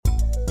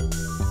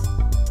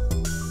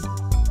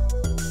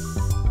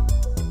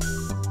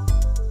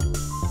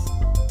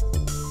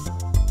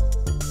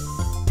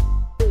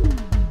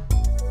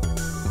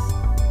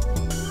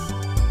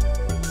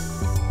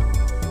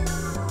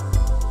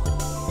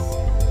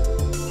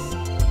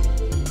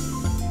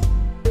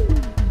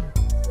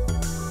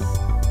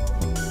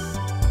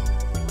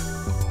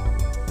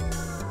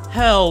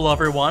Hello,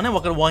 everyone, and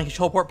welcome to One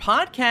Control Port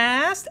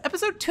Podcast,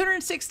 episode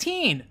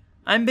 216.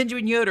 I'm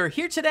Benjamin Yoder,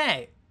 here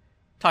today,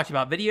 talking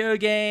about video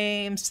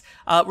games.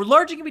 We're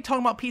largely going to be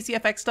talking about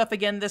PCFX stuff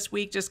again this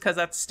week, just because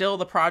that's still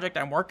the project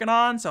I'm working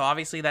on, so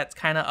obviously that's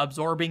kind of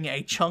absorbing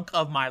a chunk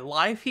of my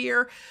life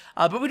here.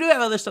 But we do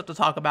have other stuff to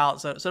talk about,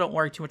 so don't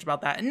worry too much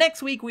about that. And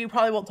next week, we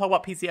probably won't talk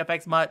about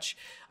PCFX much.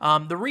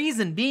 The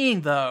reason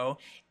being, though,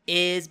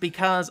 is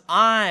because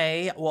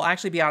I will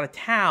actually be out of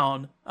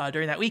town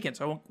during that weekend,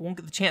 so I won't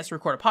get the chance to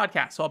record a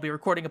podcast. So I'll be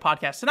recording a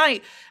podcast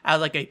tonight as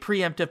like a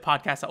preemptive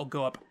podcast that will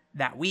go up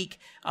that week.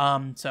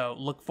 So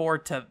look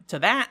forward to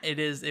that.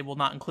 It will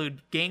not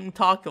include game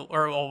talk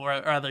or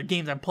other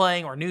games I'm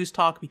playing or news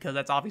talk, because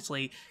that's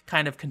obviously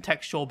kind of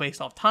contextual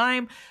based off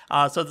time.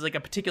 So there's like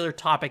a particular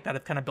topic that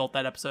I've kind of built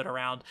that episode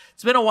around.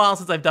 It's been a while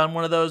since I've done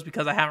one of those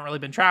because I haven't really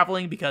been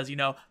traveling, because, you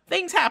know,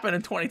 things happen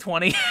in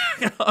 2020.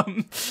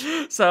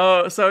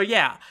 So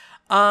yeah.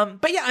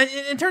 But yeah,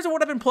 in terms of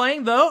what I've been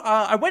playing, though,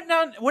 I went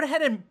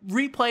ahead and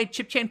replayed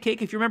Chip Chan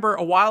Cake. If you remember,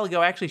 a while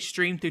ago, I actually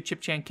streamed through Chip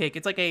Chan Cake.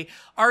 It's like a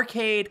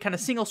arcade kind of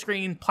single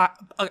screen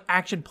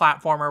action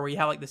platformer where you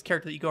have like this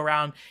character that you go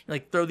around, you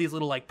like throw these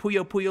little like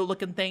Puyo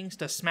looking things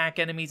to smack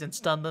enemies and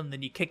stun them.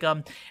 Then you kick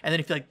them, and then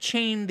if you like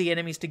chain the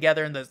enemies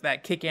together and there's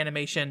that kick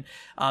animation,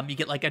 you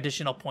get like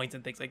additional points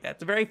and things like that.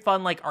 It's a very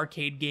fun like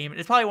arcade game.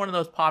 It's probably one of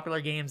those popular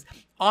games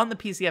on the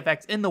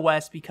PCFX in the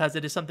West because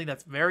it is something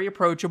that's very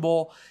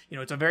approachable. You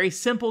know, it's a very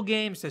simple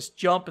game. It's just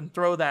jump and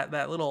throw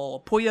that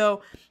little Puyo.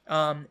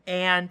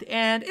 And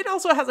it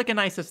also has like a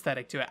nice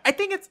aesthetic to it. I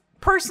think it's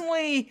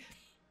personally,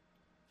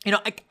 you know,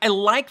 I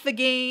like the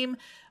game.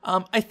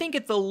 I think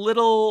it's a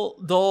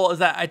little dull, is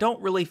that I don't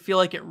really feel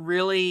like it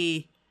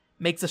really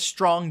makes a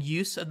strong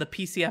use of the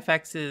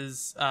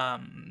PCFX's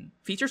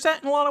feature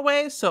set in a lot of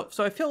ways. So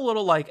I feel a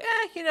little like,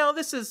 you know,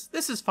 this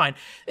is fine.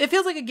 It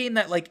feels like a game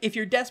that, like, if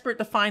you're desperate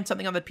to find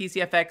something on the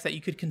PCFX that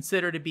you could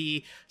consider to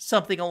be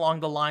something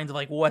along the lines of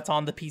like what's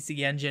on the PC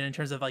Engine in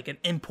terms of like an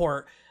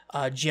import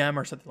gem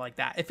or something like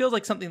that. It feels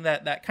like something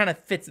that kind of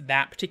fits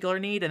that particular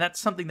need, and that's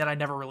something that I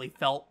never really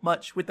felt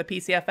much with the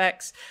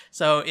PCFX.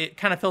 So it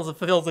kind of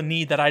fulfills a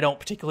need that I don't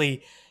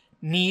particularly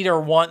need or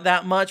want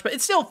that much, but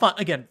it's still fun.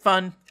 Again,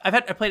 fun. I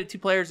played it 2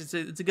 players.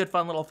 It's a good,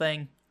 fun little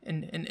thing.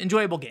 An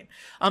enjoyable game.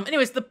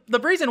 Anyways, the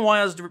reason why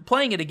I was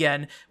playing it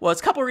again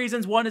was a couple of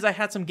reasons. One is I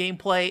had some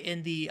gameplay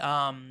in the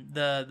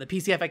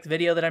PCFX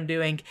video that I'm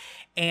doing,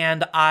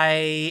 and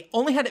I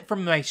only had it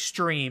from my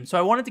stream, so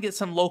I wanted to get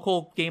some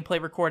local gameplay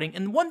recording.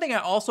 And one thing I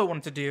also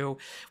wanted to do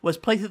was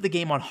play through the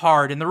game on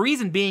hard, and the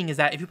reason being is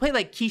that if you play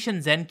like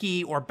Kishin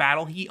Zenki or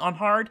Battle Heat on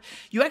hard,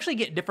 you actually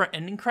get different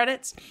ending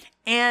credits,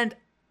 and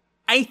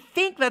I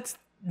think that's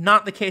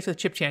not the case with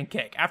Chip Chan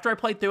Cake. After I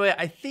played through it,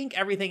 I think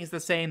everything is the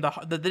same.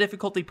 The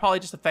difficulty probably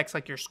just affects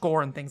like your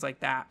score and things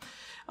like that.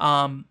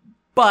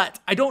 But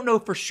I don't know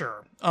for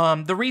sure.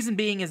 The reason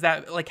being is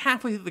that like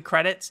halfway through the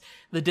credits,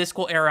 the disc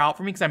will air out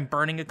for me because I'm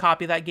burning a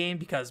copy of that game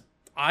because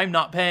I'm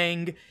not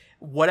paying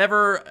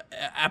whatever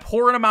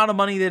abhorrent amount of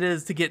money that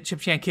is to get Chip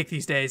Chan Cake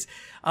these days.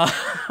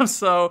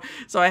 So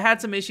I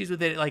had some issues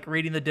with it, like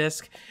reading the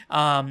disc.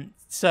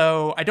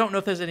 So I don't know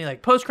if there's any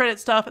like post-credit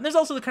stuff, and there's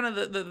also the kind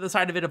of the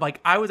side of it of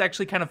like I was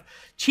actually kind of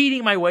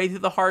cheating my way through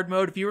the hard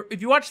mode. If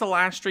you watch the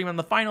last stream on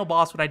the final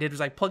boss, what I did was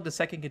I plugged a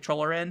second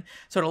controller in,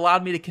 so it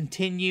allowed me to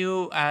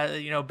continue,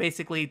 you know,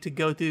 basically to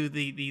go through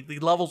the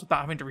levels without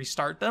having to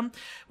restart them,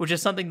 which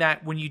is something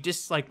that when you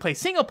just like play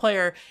single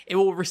player, it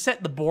will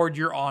reset the board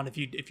you're on if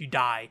you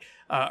die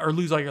or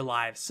lose all your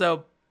lives.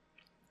 So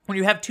when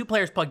you have 2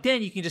 players plugged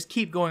in, you can just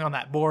keep going on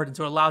that board, and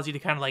so it allows you to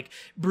kind of like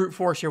brute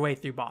force your way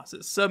through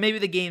bosses. So maybe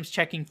the game's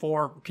checking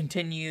for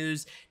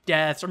continues,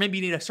 deaths, or maybe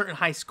you need a certain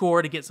high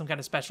score to get some kind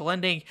of special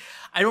ending.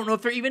 I don't know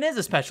if there even is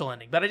a special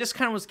ending, but I just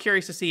kind of was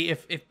curious to see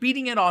if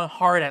beating it on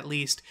hard at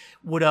least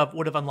would have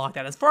unlocked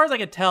that. As far as I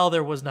could tell,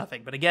 there was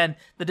nothing. But again,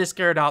 the disc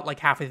aired out like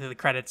halfway through the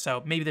credits,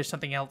 so maybe there's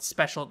something else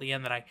special at the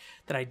end that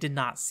I did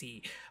not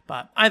see.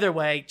 But either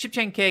way, Chip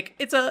Chan Cake,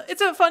 it's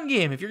a fun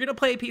game. If you're gonna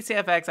play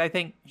PCFX, I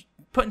think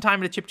putting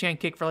time into Chip Chan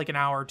Cake for like an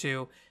hour or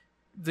two,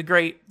 it's a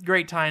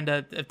great time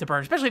to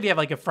burn, especially if you have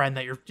like a friend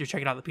that you're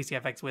checking out the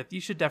PCFX with. You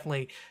should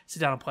definitely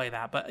sit down and play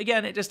that. But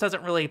again, it just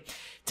doesn't really,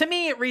 to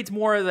me, it reads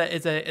more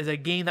as a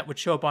game that would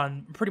show up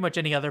on pretty much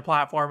any other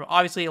platform.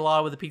 Obviously, a lot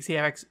of what the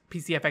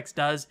PCFX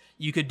does,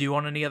 you could do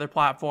on any other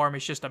platform.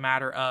 It's just a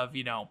matter of,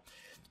 you know,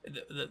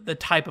 the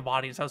type of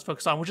audience I was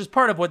focused on, which is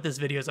part of what this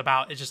video is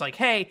about. It's just like,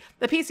 hey,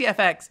 the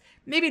PCFX,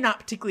 maybe not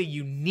particularly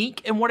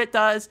unique in what it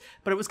does,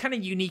 but it was kind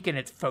of unique in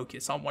its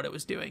focus on what it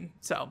was doing.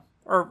 So,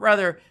 or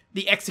rather,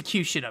 the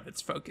execution of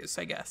its focus,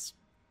 I guess.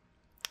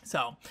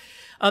 So,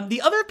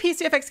 the other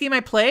PCFX game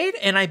I played,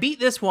 and I beat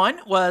this one,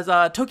 was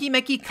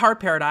Tokimeki Card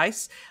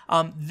Paradise.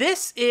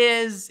 This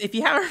is, if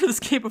you haven't heard of this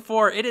game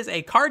before, it is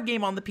a card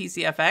game on the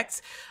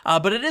PCFX,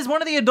 but it is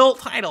one of the adult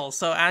titles.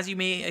 So as you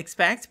may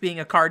expect, being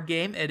a card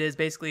game, it is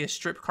basically a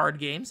strip card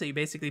game. So you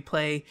basically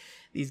play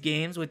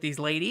games with these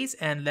ladies,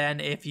 and then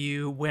if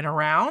you win a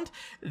round,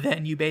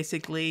 then you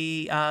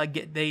basically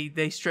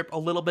they strip a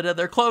little bit of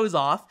their clothes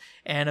off,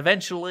 and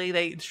eventually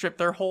they strip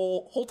their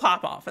whole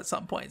top off at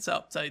some point.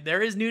 So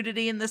there is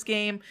nudity in this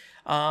game,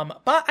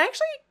 but I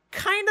actually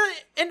kind of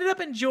ended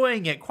up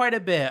enjoying it quite a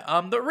bit.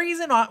 The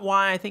reason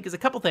why I think is a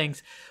couple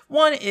things.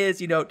 One is,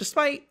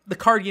 despite the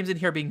card games in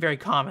here being very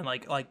common,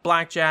 like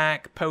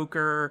blackjack,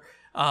 poker,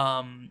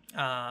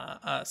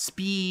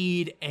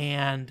 speed,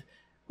 and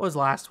what was the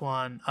last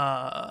one?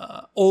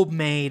 Old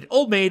Maid.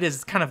 Old Maid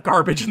is kind of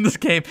garbage in this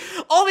game.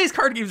 All these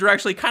card games are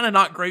actually kind of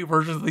not great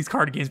versions of these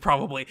card games,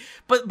 probably,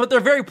 but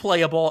they're very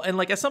playable. And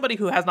like, as somebody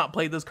who has not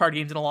played those card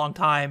games in a long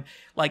time,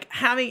 like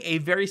having a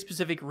very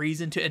specific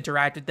reason to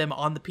interact with them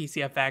on the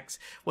PCFX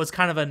was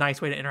kind of a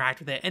nice way to interact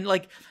with it. And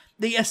like,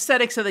 the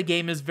aesthetics of the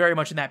game is very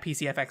much in that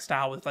PCFX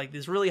style, with like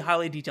this really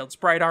highly detailed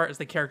sprite art as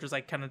the characters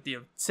like kind of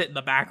sit in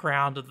the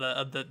background of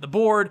the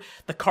board.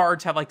 The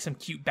cards have like some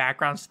cute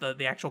backgrounds to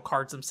the actual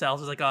cards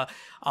themselves. There's like a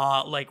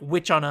like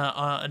witch on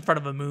in front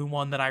of a moon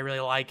one that I really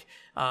like.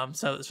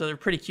 So they're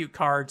pretty cute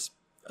cards.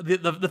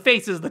 The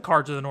faces of the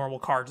cards are the normal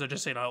cards. They're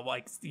just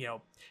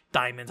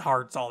diamonds,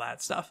 hearts, all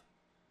that stuff.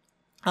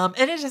 And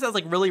it just has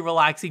like really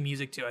relaxing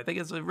music too. I think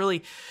it's a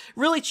really,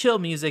 really chill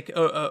music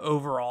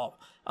overall.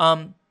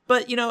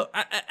 But,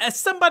 as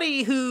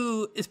somebody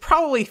who is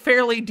probably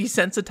fairly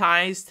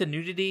desensitized to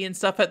nudity and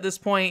stuff at this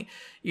point,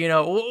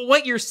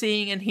 what you're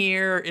seeing in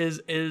here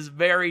is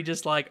very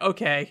just like,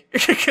 okay,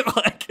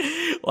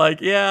 like,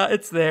 yeah,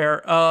 it's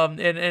there. And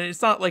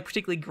it's not like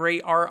particularly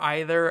great art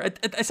either.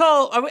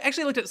 I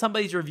actually looked at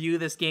somebody's review of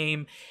this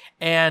game,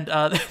 and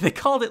they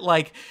called it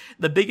like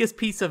the biggest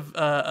piece of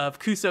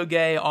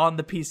Kusoge on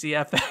the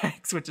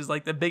PCFX, which is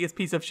like the biggest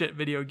piece of shit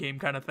video game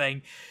kind of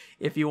thing,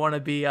 if you want to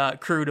be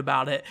crude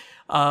about it.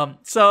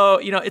 So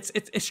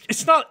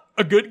it's not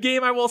a good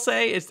game, I will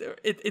say.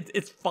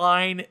 It's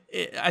fine.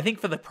 I think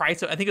for the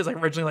price, I think it was like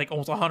originally like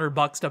almost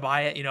 $100 to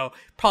buy it.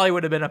 Probably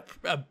would have been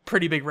a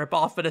pretty big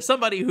ripoff. But as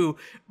somebody who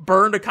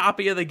burned a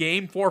copy of the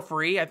game for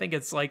free, I think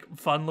it's like a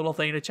fun little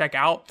thing to check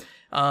out.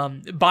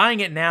 Buying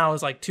it now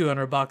is like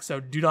 $200, so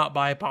do not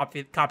buy a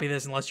copy of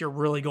this unless you're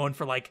really going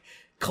for like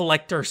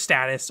collector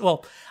status.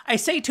 Well, I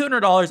say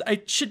 $200.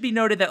 It should be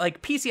noted that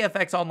like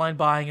PCFX online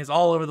buying is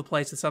all over the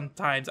place.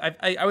 Sometimes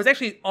I was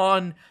actually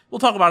on. We'll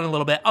talk about it in a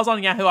little bit. I was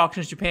on Yahoo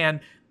Auctions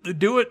Japan.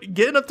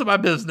 Getting up to my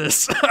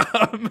business,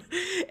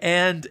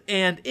 and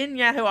in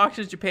Yahoo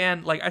Auctions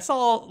Japan, like I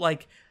saw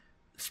like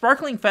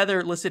Sparkling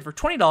Feather listed for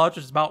 $20, which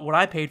is about what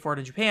I paid for it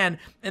in Japan,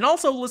 and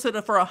also listed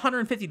for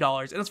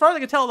 $150. And as far as I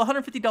could tell, the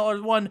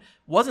 $150 one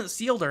wasn't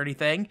sealed or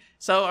anything.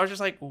 So I was just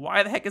like,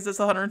 why the heck is this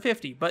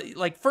 $150? But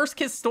like First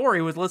Kiss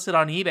Story was listed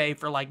on eBay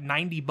for like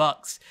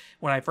 $90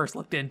 when I first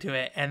looked into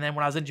it. And then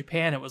when I was in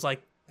Japan, it was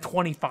like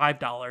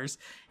 $25.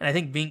 And I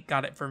think Vink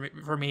got it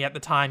for me at the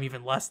time,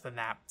 even less than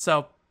that.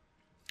 So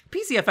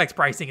PCFX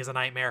pricing is a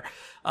nightmare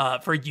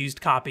for used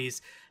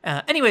copies.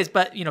 Anyways,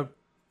 but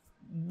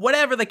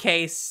whatever the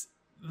case,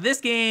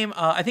 this game,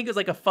 I think it was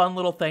like a fun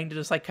little thing to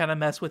just like kind of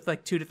mess with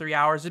like 2 to 3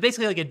 hours. It's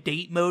basically like a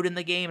date mode in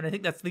the game, and I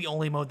think that's the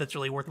only mode that's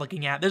really worth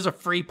looking at. There's a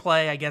free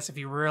play, I guess, if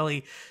you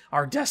really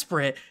are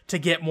desperate to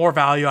get more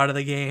value out of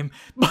the game.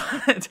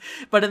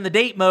 But in the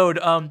date mode,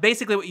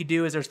 basically what you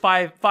do is there's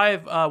five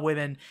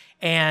women,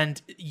 and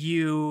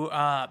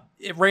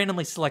it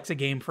randomly selects a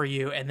game for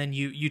you, and then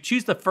you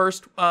choose the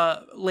first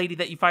lady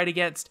that you fight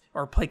against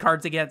or play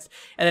cards against,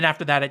 and then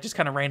after that it just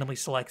kind of randomly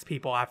selects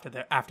people after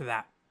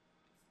that.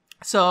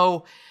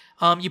 So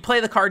you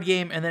play the card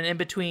game, and then in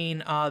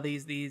between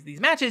these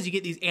matches, you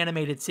get these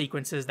animated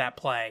sequences that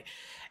play.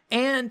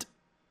 And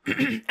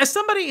as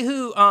somebody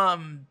who I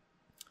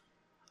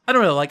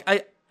don't know, like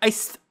I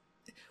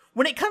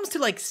when it comes to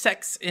like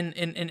sex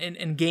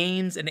in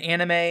games and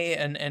anime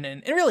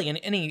and really in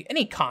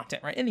any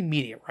content, right, any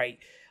media, right,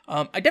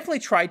 I definitely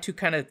try to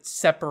kind of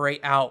separate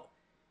out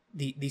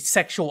the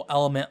sexual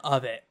element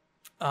of it,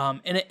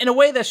 in a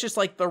way that's just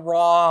like the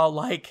raw,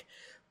 like,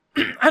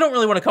 I don't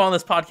really want to come on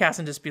this podcast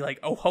and just be like,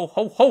 oh, ho,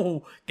 ho,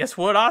 ho, guess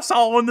what I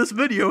saw in this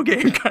video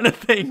game kind of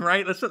thing,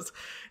 right? That's just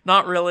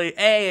not really,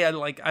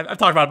 I've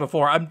talked about it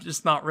before. I'm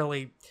just not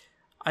really,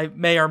 I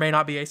may or may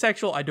not be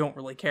asexual. I don't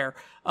really care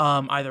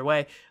either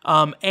way.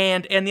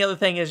 And the other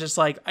thing is just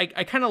like,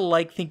 I kind of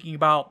like thinking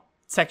about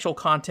sexual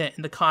content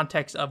in the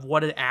context of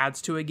what it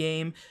adds to a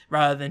game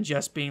rather than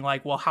just being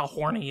like, well, how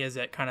horny is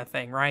it kind of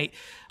thing, right?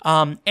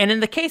 And in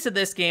the case of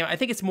this game, I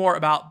think it's more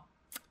about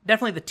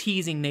definitely the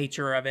teasing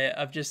nature of it,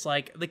 of just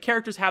like the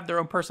characters have their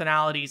own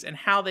personalities and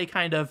how they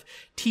kind of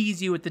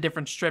tease you with the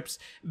different strips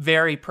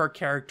vary per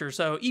character.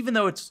 So even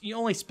though you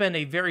only spend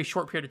a very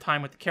short period of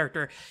time with the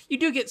character, you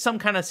do get some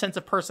kind of sense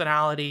of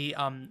personality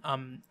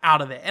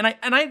out of it. And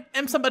I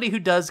am somebody who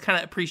does kind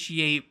of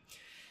appreciate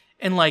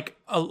in like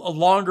a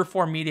longer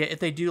form media if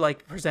they do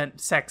like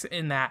present sex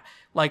in that,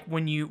 like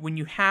when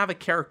you have a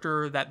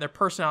character that their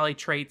personality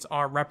traits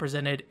are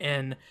represented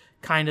in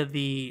kind of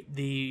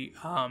the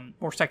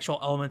more sexual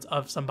elements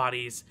of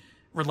somebody's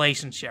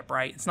relationship,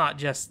 right? It's not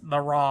just the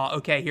raw,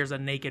 okay, here's a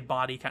naked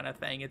body kind of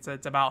thing. It's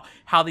about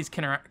how these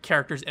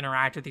characters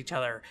interact with each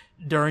other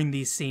during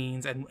these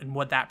scenes and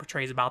what that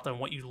portrays about them,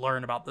 what you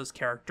learn about those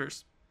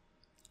characters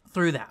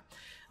through that.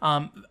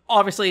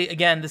 Obviously,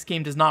 again, this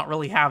game does not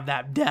really have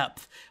that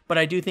depth, but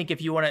I do think if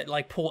you want to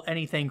like pull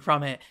anything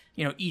from it,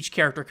 you know, each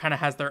character kind of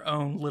has their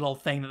own little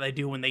thing that they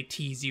do when they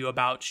tease you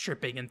about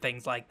stripping and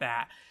things like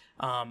that.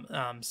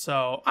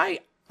 So I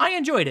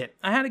enjoyed it.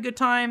 I had a good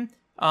time.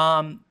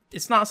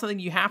 It's not something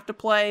you have to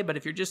play, but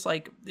if you're just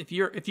like, if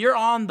you're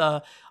on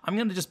the, I'm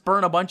going to just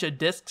burn a bunch of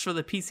discs for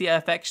the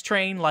PCFX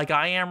train like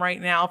I am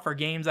right now for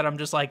games that I'm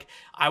just like,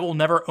 I will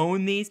never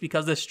own these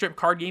because this strip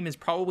card game is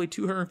probably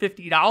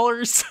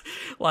 $250.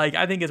 Like,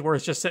 I think it's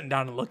worth just sitting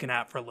down and looking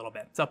at for a little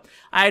bit. So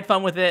I had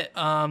fun with it.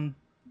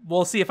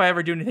 We'll see if I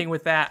ever do anything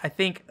with that. I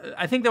think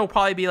there will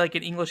probably be like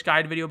an English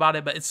guide video about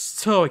it, but it's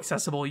so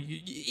accessible.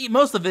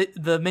 Most of it,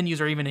 the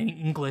menus are even in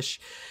English.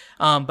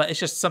 But it's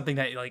just something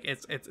that like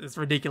it's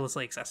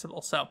ridiculously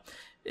accessible. So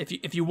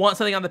if you want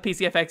something on the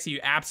PCFX you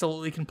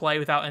absolutely can play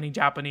without any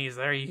Japanese,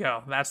 there you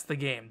go. That's the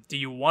game. Do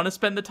you want to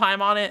spend the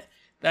time on it?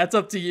 That's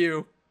up to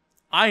you.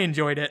 I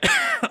enjoyed it.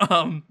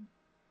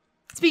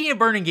 Speaking of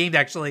burning games,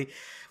 actually,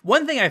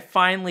 one thing I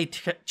finally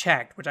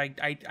checked, which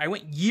I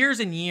went years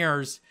and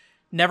years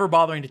never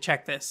bothering to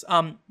check this.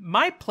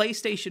 My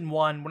PlayStation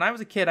 1, when I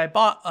was a kid, I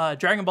bought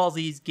Dragon Ball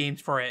Z's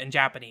games for it in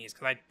Japanese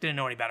because I didn't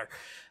know any better.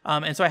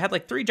 And so I had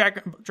like 3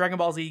 Dragon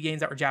Ball Z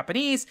games that were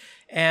Japanese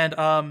and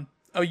a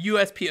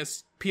US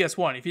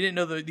PS1. If you didn't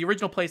know, the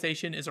original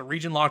PlayStation is a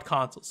region-locked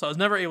console, so I was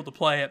never able to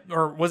play it,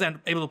 or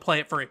wasn't able to play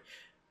it for a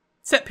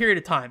set period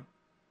of time.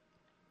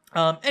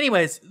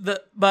 Anyways,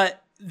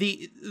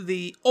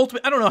 the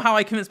ultimate, I don't know how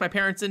I convinced my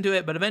parents into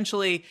it, but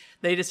eventually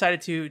they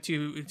decided to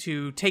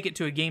take it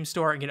to a game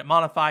store and get it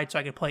modified so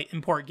I could play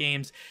import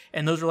games.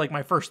 And those were like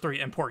my first 3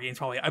 import games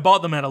probably. I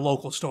bought them at a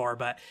local store,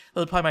 but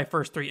those were probably my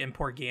first 3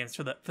 import games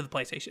for the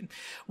PlayStation.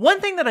 One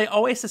thing that I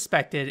always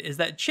suspected is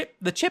that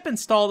the chip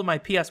installed in my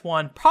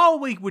PS1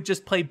 probably would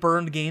just play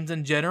burned games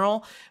in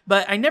general,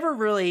 but I never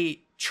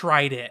really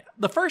tried it.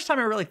 The first time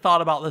I really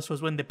thought about this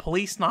was when the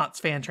Policenauts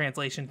fan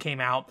translation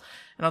came out,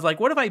 and I was like,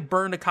 what if I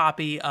burned a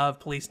copy of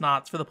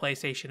Policenauts for the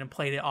PlayStation and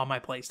played it on my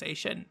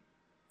PlayStation?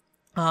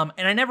 And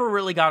I never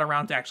really got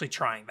around to actually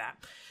trying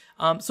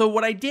that. So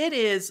what I did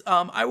is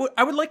I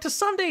would like to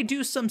someday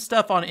do some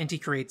stuff on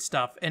Inti Create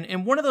stuff,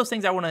 and one of those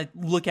things I want to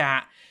look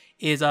at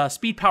is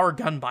Speed Power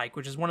Gunbike,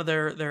 which is one of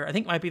their I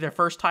think might be their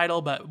first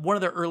title, but one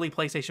of their early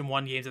PlayStation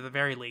 1 games at the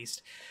very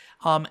least.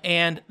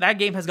 And that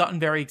game has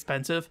gotten very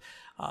expensive.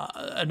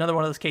 Another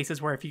one of those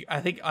cases where I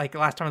think like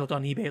last time I looked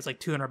on eBay, it's like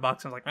 $200. I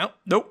was like,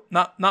 nope,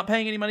 not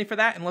paying any money for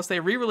that unless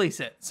they re-release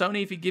it.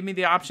 Sony, if you give me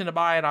the option to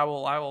buy it, I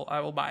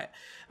will buy it.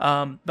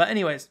 But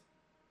anyways,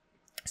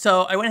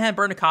 so I went ahead and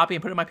burned a copy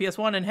and put it in my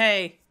PS1, and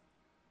hey,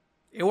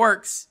 it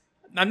works.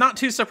 I'm not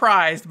too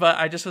surprised, but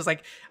I just was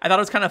like, I thought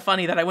it was kind of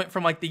funny that I went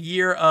from like the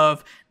year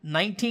of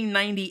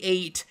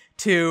 1998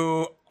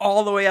 to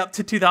all the way up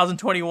to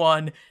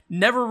 2021,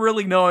 never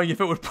really knowing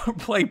if it would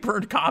play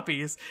burned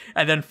copies,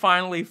 and then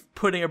finally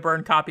putting a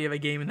burned copy of a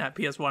game in that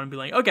PS1 and be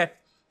like, okay,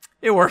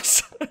 it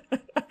works.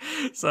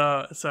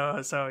 So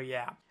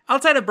yeah.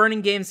 Outside of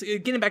burning games,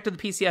 getting back to the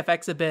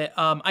PCFX a bit,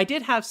 I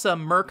did have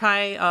some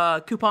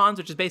Merkai coupons,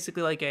 which is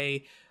basically like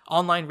a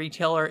online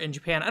retailer in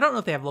Japan. I don't know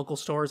if they have local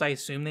stores. I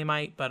assume they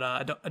might, but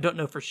I don't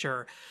know for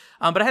sure.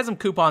 But I had some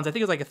coupons. I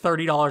think it was like a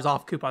 $30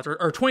 off coupons or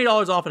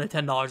 $20 off and a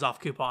 $10 off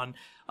coupon.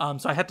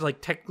 So I had to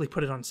like technically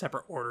put it on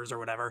separate orders or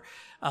whatever.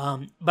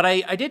 But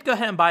I did go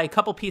ahead and buy a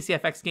couple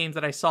PCFX games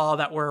that I saw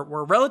that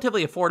were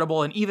relatively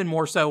affordable, and even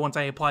more so once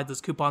I applied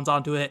those coupons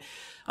onto it.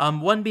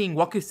 One being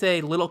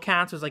Wakusei Little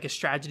Cats, was like a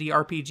strategy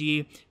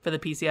RPG for the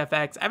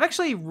PCFX. I've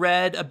actually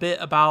read a bit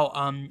about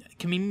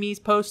Kamimi's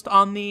post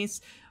on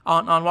these,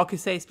 on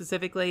Wakusei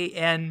specifically,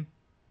 and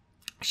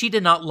she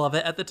did not love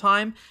it at the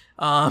time.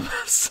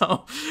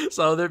 So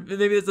there,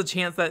 maybe there's a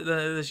chance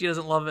that she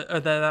doesn't love it, or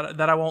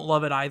that I won't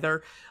love it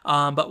either.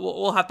 But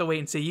we'll have to wait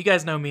and see. You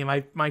guys know me,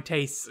 my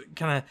tastes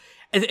kind of,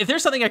 if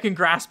there's something I can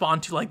grasp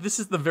onto, like this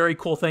is the very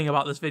cool thing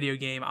about this video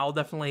game, I'll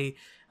definitely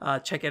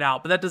check it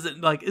out. But that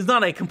doesn't, like, it's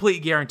not a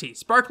complete guarantee.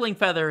 Sparkling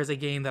Feather is a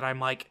game that I'm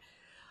like,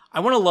 I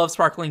want to love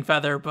Sparkling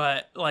Feather,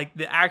 but like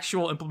the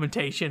actual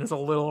implementation is a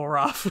little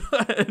rough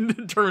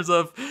in terms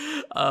of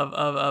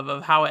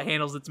how it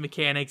handles its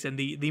mechanics and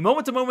the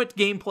moment-to-moment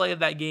gameplay of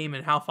that game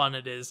and how fun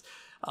it is.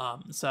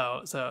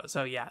 So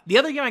yeah. The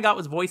other game I got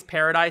was Voice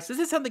Paradise. This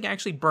is something I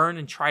actually burned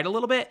and tried a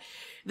little bit.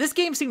 This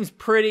game seems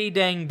pretty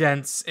dang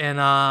dense and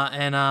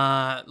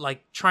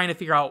like trying to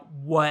figure out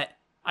what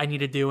I need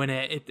to do in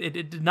it. It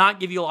did not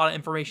give you a lot of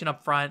information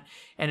up front,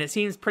 and it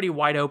seems pretty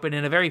wide open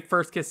in a very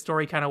First Kiss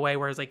story kind of way,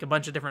 where there's like a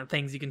bunch of different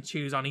things you can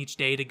choose on each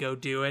day to go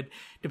do it.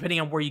 Depending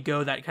on where you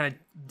go, that kind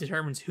of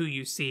determines who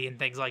you see and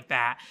things like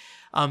that.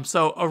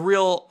 So a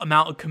real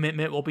amount of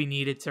commitment will be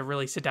needed to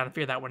really sit down and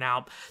figure that one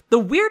out. The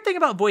weird thing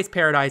about Voice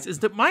Paradise is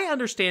that my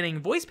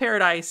understanding, Voice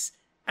Paradise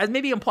as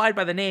maybe implied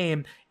by the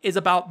name, is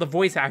about the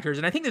voice actors.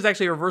 And I think there's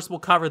actually a reversible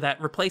cover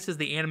that replaces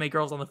the anime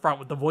girls on the front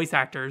with the voice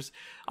actors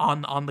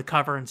on the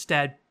cover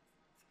instead.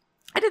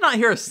 I did not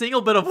hear a single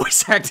bit of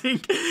voice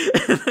acting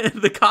in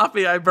the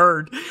copy I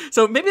burned.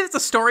 So maybe it's a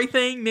story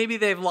thing. Maybe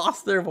they've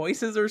lost their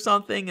voices or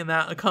something and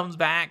that comes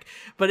back.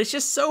 But it's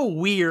just so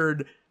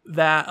weird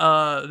that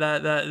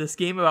that this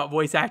game about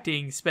voice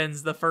acting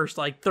spends the first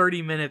like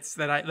 30 minutes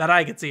that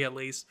I could see at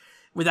least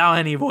without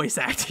any voice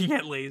acting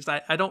at least.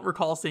 I don't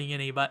recall seeing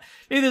any, but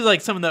maybe there's like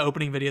some in the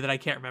opening video that I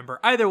can't remember.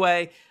 Either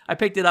way, I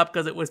picked it up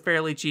because it was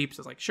fairly cheap. So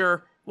I was like,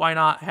 sure, why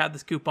not? I had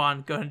this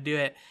coupon, go ahead and do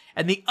it.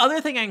 And the other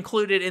thing I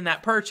included in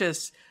that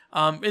purchase,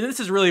 and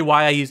this is really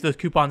why I used those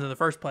coupons in the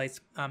first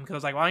place, because I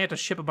was like, well, I have to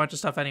ship a bunch of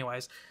stuff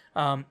anyways.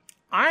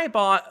 I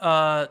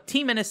bought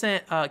Team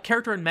Innocent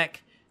character and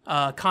mech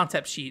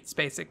concept sheets,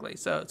 basically.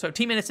 So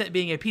Team Innocent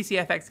being a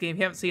PCFX game. If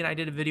you haven't seen it, I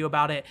did a video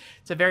about it.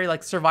 It's a very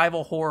like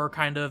survival horror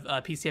kind of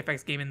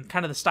PCFX game in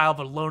kind of the style of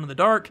Alone in the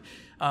Dark.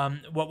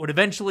 What would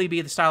eventually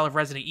be the style of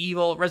Resident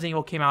Evil. Resident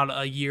Evil came out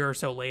a year or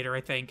so later,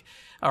 I think,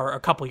 or a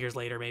couple years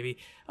later maybe.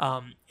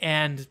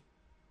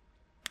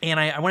 And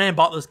I went in and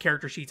bought those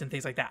character sheets and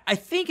things like that. I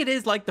think it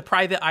is like the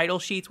private idol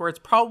sheets where it's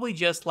probably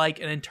just like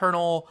an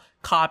internal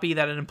copy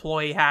that an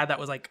employee had that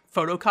was like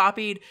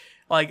photocopied.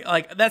 Like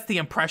that's the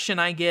impression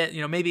I get.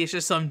 You know, maybe it's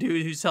just some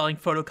dude who's selling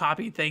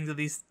photocopied things of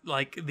these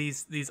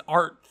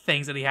art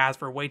things that he has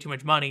for way too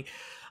much money.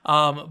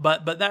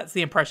 But that's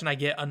the impression I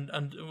get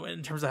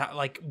in terms of how,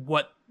 like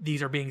what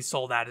these are being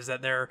sold at, is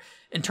that they're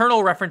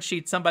internal reference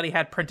sheets somebody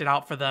had printed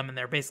out for them, and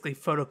they're basically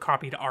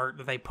photocopied art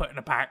that they put in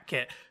a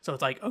packet. So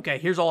it's like, okay,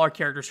 here's all our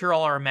characters, here are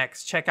all our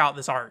mechs, check out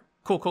this art.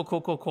 Cool.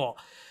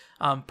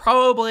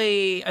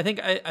 Probably, I think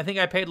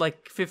I paid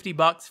like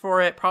 $50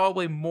 for it,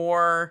 probably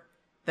more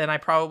than I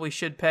probably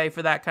should pay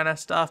for that kind of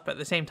stuff. But at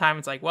the same time,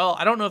 it's like, well,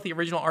 I don't know if the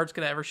original art's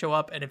going to ever show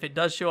up, and if it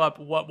does show up,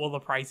 what will the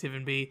price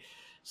even be?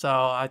 So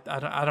I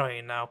don't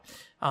even know.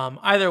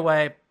 Either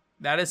way,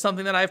 that is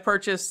something that I've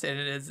purchased, and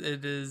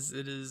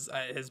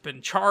it has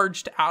been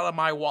charged out of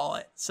my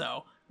wallet.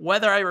 So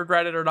whether I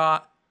regret it or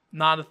not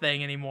a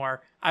thing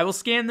anymore. I will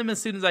scan them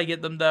as soon as I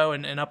get them though,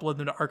 and upload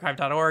them to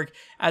archive.org,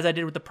 as I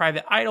did with the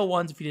private idol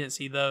ones, if you didn't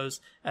see those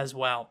as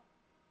well.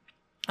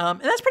 And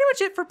that's pretty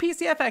much it for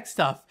PCFX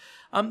stuff.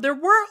 There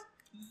were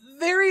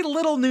very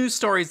little news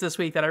stories this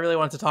week that I really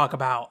wanted to talk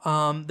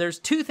about. There's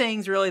two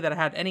things really that I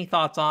had any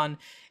thoughts on,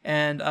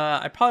 and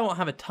I probably won't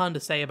have a ton to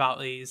say about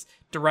these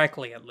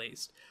directly, at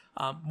least.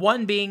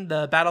 One being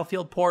the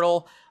Battlefield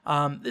portal.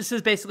 This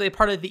is basically a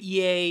part of the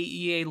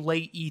EA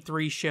late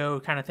E3 show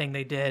kind of thing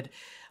they did.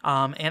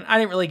 And I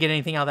didn't really get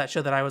anything out of that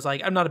show that I was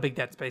like, I'm not a big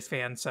Dead Space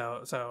fan,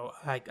 so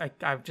I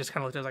just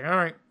kind of looked at it, like, all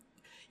right,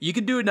 you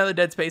could do another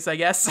Dead Space, I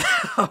guess.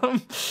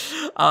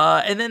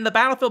 And then the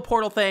Battlefield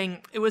portal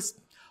thing, it was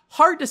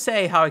hard to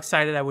say how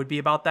excited I would be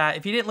about that.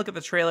 If you didn't look at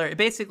the trailer, it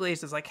basically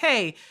is just like,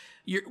 hey,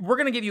 we're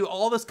going to give you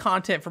all this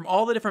content from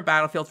all the different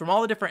battlefields, from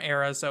all the different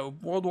eras. So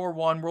World War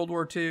I, World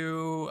War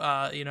II,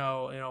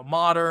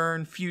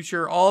 modern,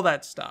 future, all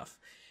that stuff.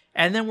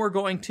 And then we're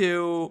going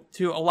to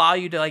allow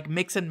you to like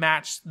mix and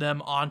match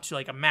them onto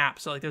like a map.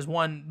 So like there's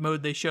one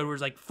mode they showed where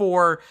it's like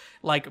 4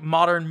 like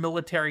modern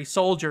military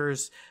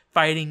soldiers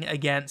fighting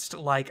against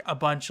like a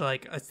bunch,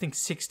 like I think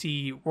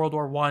 60 World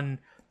War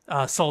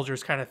I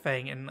soldiers kind of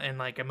thing in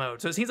like a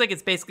mode. So it seems like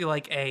it's basically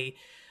like a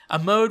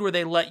mode where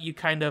they let you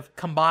kind of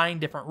combine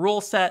different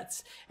rule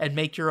sets and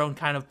make your own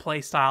kind of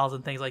play styles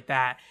and things like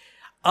that.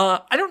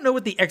 I don't know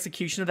what the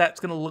execution of that's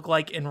going to look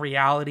like in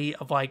reality,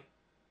 of like,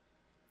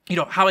 you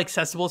know, how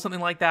accessible is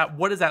something like that?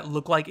 What does that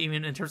look like,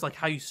 even in terms of like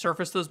how you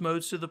surface those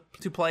modes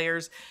to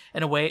players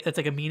in a way that's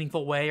like a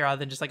meaningful way, rather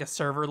than just like a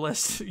server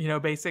list, you know,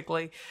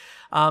 basically.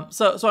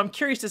 So I'm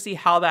curious to see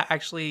how that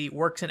actually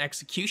works in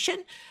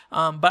execution.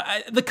 But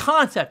the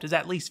concept is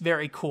at least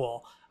very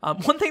cool.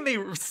 One thing they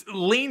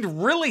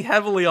leaned really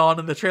heavily on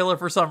in the trailer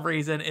for some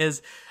reason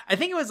is, I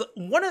think it was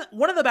one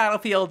of the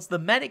battlefields, the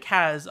medic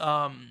has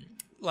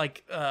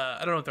I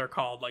don't know what they're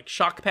called, like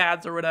shock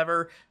pads or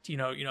whatever, to,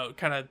 you know,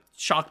 kind of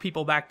shock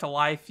people back to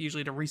life,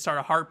 usually to restart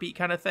a heartbeat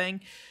kind of thing.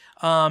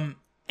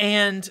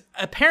 And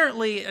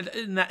apparently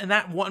in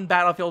that one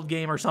Battlefield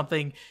game or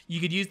something, you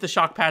could use the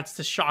shock pads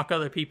to shock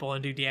other people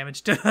and do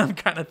damage to them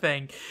kind of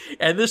thing.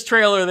 And this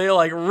trailer, they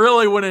like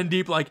really went in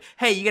deep, like,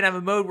 hey, you can have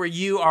a mode where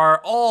you are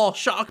all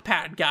shock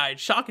pad guys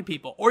shocking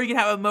people. Or you can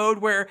have a mode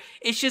where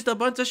it's just a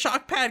bunch of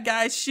shock pad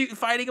guys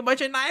fighting a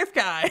bunch of knife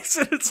guys.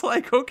 And it's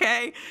like,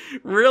 okay,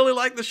 really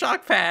like the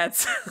shock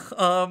pads.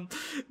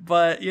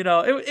 But, you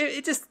know,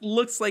 it just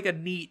looks like a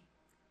neat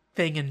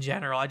thing in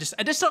general. I just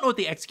don't know what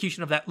the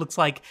execution of that looks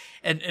like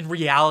in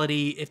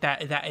reality, if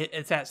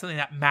that's something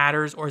that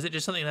matters, or is it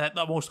just something that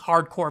the most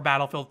hardcore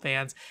Battlefield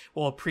fans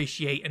will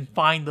appreciate and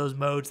find those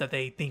modes that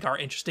they think are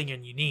interesting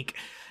and unique,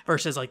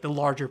 versus like the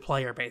larger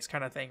player base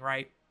kind of thing,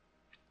 right?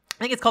 I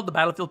think it's called the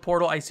Battlefield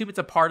portal. I assume it's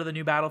a part of the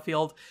new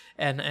Battlefield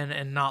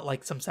and not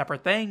like some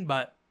separate thing,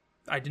 but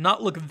I did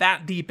not look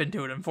that deep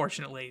into it,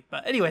 unfortunately.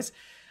 But anyways,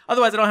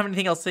 otherwise, I don't have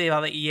anything else to say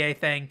about the EA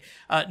thing.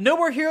 No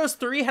More Heroes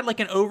 3 had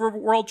like an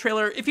overworld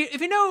trailer. If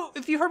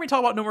you've heard me talk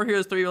about No More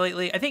Heroes 3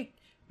 lately, I think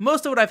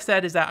most of what I've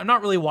said is that I'm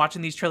not really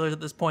watching these trailers at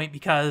this point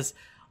because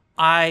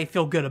I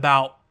feel good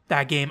about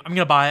that game. I'm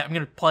going to buy it. I'm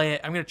going to play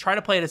it. I'm going to try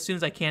to play it as soon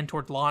as I can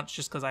towards launch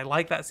just because I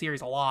like that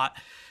series a lot.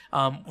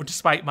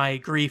 Despite my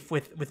grief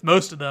with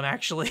most of them,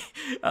 actually,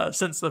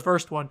 since the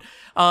first one.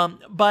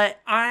 But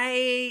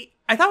I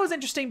thought it was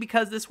interesting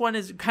because this one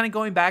is kind of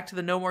going back to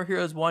the No More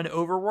Heroes 1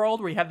 overworld,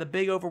 where you have the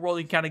big overworld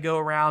you can kind of go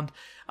around.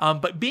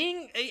 But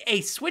being a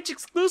Switch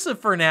exclusive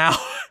for now,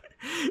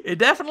 it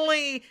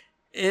definitely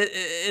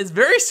is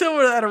very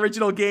similar to that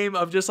original game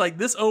of just like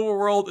this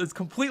overworld is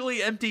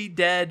completely empty,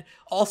 dead,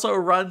 also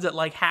runs at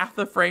like half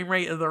the frame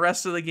rate of the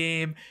rest of the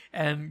game,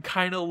 and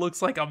kind of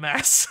looks like a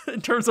mess in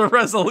terms of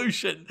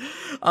resolution.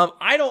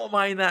 I don't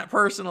mind that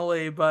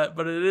personally, but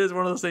it is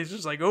one of those things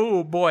just like,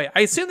 oh boy.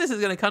 I assume this is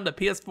going to come to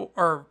PS4,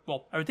 or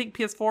well, I would think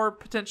PS4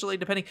 potentially,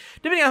 depending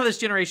on how this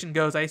generation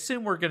goes. I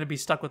assume we're going to be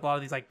stuck with a lot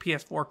of these like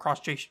PS4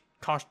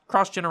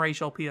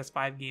 cross-generational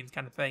PS5 games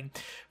kind of thing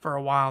for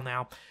a while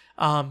now.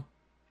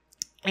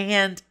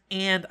 And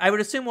I would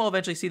assume we'll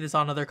eventually see this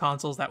on other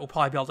consoles that will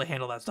probably be able to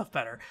handle that stuff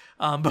better.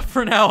 But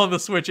for now on the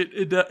Switch,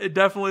 it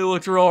definitely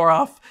looks real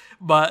rough.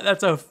 But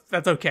that's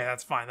okay.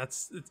 That's fine.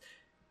 It's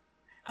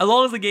as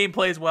long as the game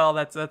plays well,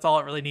 that's all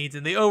it really needs.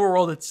 And the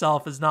overworld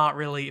itself is not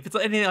really, if it's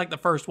anything like the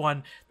first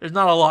one, there's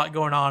not a lot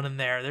going on in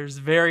there. There's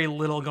very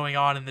little going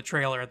on in the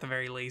trailer at the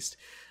very least.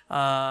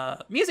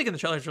 Music in the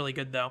trailer is really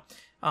good though.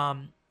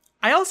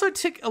 I also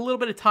took a little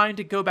bit of time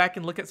to go back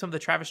and look at some of the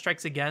Travis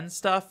Strikes Again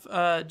stuff,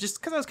 just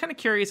because I was kind of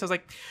curious. I was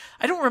like,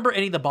 I don't remember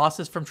any of the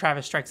bosses from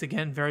Travis Strikes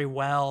Again very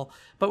well,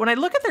 but when I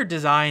look at their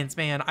designs,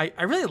 man,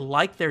 I really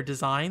like their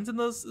designs in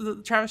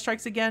the Travis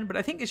Strikes Again, but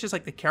I think it's just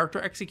like the character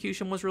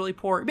execution was really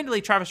poor. Admittedly,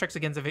 Travis Strikes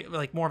Again is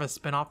like more of a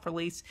spin-off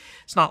release.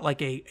 It's not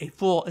like a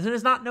full, it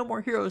is not No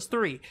More Heroes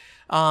 3,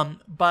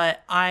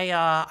 but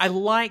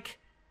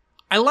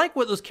I like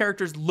what those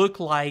characters look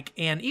like,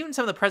 and even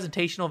some of the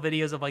presentational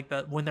videos of like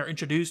when they're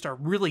introduced are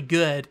really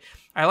good.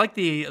 I like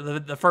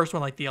the first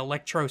one, like the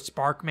Electro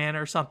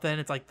Sparkman or something.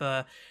 It's like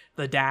the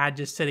dad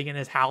just sitting in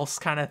his house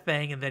kind of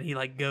thing, and then he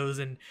like goes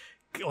and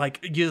like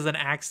uses an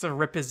axe to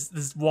rip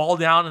this wall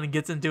down, and then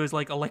gets into his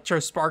like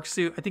Electro Spark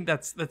suit. I think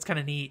that's kind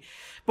of neat.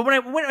 But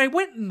when I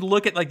went and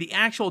look at like the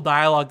actual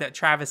dialogue that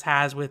Travis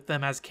has with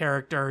them as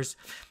characters,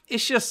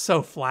 it's just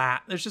so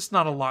flat. There's just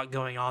not a lot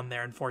going on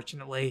there,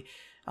 unfortunately.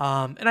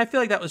 And I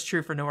feel like that was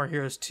true for No More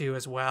Heroes 2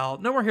 as well.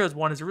 No More Heroes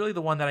 1 is really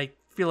the one that I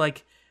feel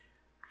like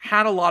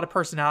had a lot of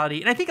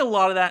personality. And I think a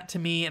lot of that to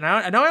me, and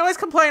I know I always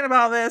complain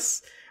about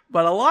this,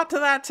 but a lot to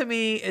that to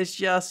me is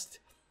just,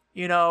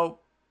 I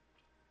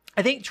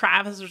think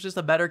Travis was just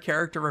a better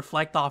character to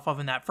reflect off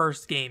of in that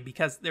first game,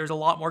 because there's a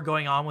lot more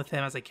going on with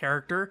him as a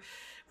character,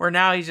 where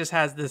now he just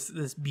has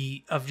this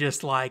beat of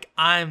just like,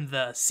 I'm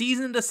the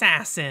seasoned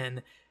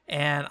assassin,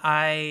 and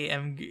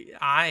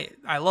I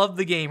love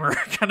the gamer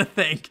kind of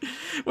thing,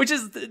 which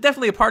is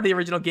definitely a part of the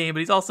original game, but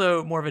he's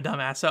also more of a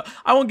dumbass. So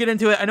I won't get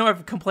into it. I know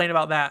I've complained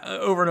about that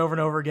over and over and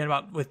over again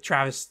with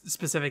Travis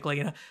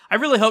specifically. I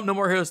really hope No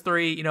More Heroes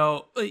 3,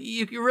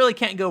 you really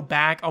can't go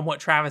back on what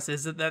Travis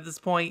is at this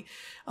point.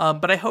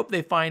 But I hope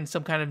they find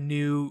some kind of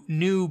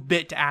new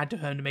bit to add to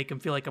him to make him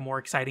feel like a more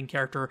exciting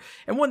character,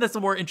 and one that's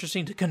more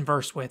interesting to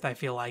converse with, I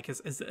feel like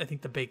is I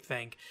think the big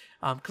thing.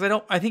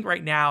 Because I think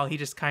right now he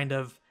just kind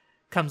of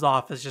comes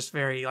off as just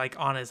very like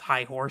on his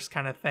high horse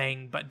kind of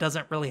thing, but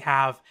doesn't really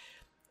have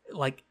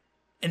like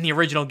in the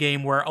original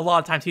game where a lot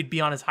of times he'd be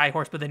on his high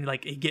horse, but then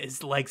like he'd get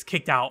his legs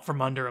kicked out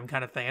from under him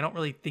kind of thing. I don't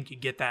really think you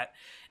get that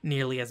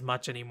nearly as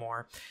much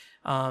anymore.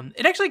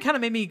 It actually kind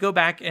of made me go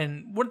back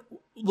and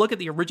look at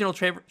the original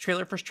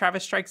trailer for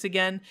Travis Strikes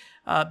Again,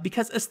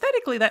 because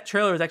aesthetically that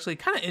trailer is actually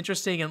kind of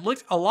interesting and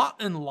looks a lot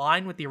in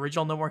line with the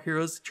original No More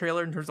Heroes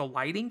trailer in terms of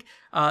lighting.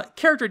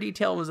 Character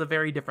detail was a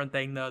very different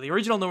thing though. The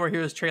original No More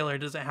Heroes trailer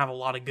doesn't have a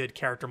lot of good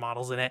character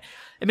models in it.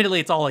 Admittedly,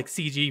 it's all like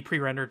CG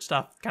pre-rendered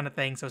stuff kind of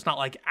thing, so it's not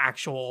like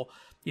actual,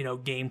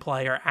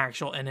 gameplay or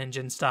actual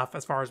in-engine stuff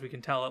as far as we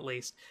can tell at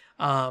least.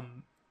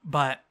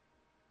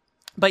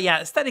 But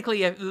yeah,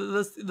 aesthetically,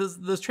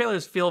 those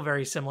trailers feel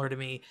very similar to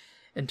me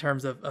in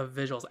terms of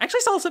visuals. I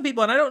actually saw some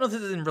people, and I don't know if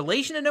this is in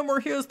relation to No More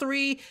Heroes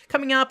 3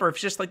 coming up, or if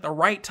it's just like the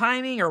right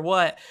timing or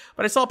what,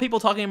 but I saw people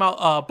talking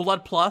about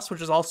Blood Plus,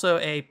 which is also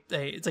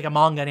it's like a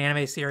manga and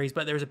anime series,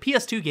 but there's a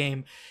PS2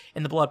 game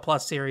in the Blood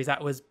Plus series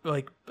that was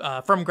like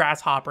from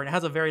Grasshopper, and it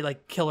has a very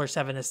like Killer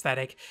 7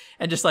 aesthetic,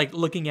 and just like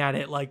looking at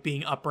it like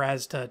being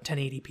up-res to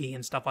 1080p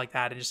and stuff like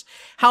that, and just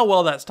how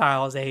well that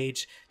style has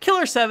aged.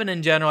 Killer 7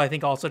 in general, I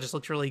think also just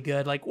looks really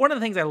good. Like one of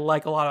the things I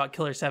like a lot about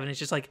Killer 7 is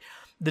just like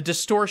the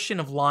distortion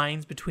of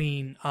lines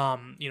between,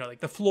 like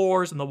the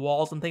floors and the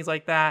walls and things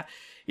like that.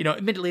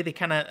 Admittedly, they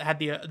kind of had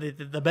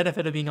the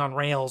benefit of being on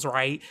rails,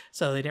 right?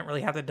 So they didn't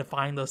really have to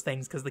define those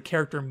things because the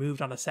character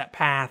moved on a set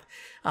path.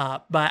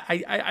 But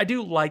I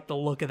do like the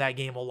look of that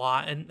game a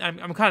lot, and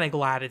I'm kind of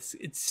glad it's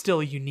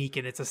still unique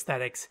in its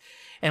aesthetics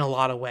in a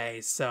lot of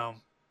ways. So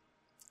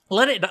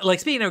let it, like,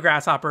 speaking of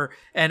Grasshopper,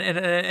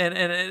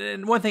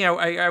 and one thing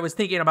I was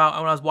thinking about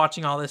when I was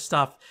watching all this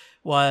stuff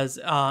was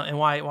and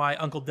why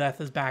Uncle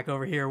Death is back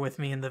over here with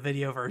me in the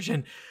video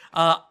version.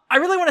 I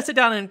really want to sit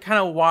down and kind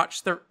of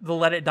watch the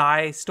Let It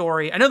Die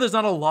story. I know there's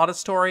not a lot of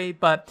story,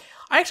 but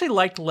I actually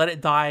liked Let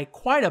It Die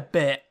quite a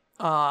bit.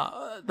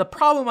 The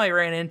problem I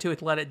ran into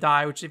with Let It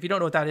Die, which if you don't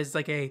know what that is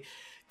like a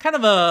kind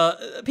of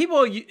a,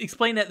 people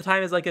explained it at the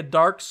time as like a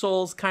Dark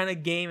Souls kind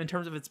of game in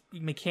terms of its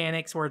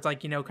mechanics, where it's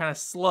like, you know, kind of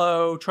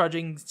slow,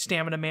 trudging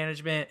stamina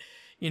management,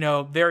 you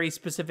know, very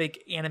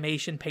specific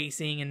animation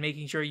pacing and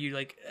making sure you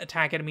like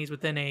attack enemies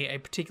within a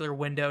particular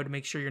window to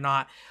make sure you're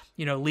not,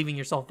 you know, leaving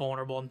yourself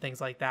vulnerable and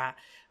things like that.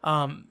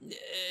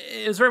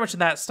 It was very much in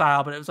that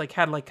style, but it was like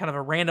had like kind of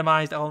a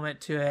randomized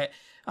element to it.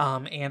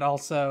 And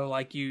also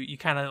like you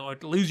kind of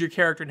like lose your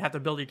character and have to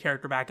build your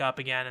character back up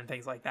again and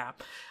things like that.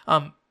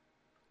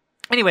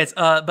 Anyways,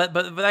 but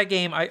that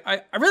game,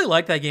 I really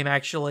liked that game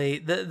actually.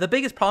 The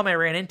biggest problem I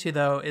ran into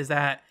though is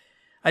that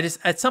I just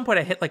at some point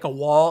I hit like a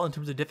wall in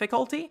terms of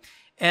difficulty,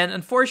 and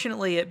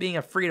unfortunately, it being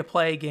a free to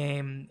play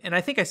game, and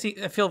I think I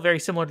feel very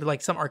similar to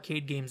like some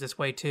arcade games this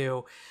way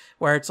too,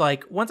 where it's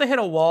like once I hit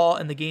a wall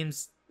and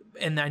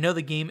I know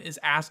the game is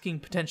asking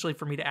potentially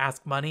for me to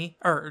ask money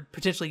or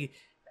potentially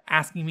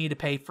asking me to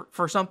pay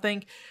for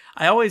something,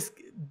 I always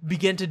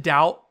begin to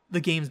doubt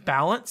the game's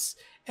balance.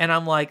 And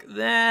I'm like,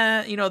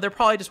 you know, they're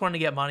probably just wanting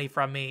to get money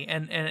from me.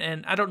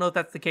 And I don't know if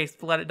that's the case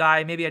to Let It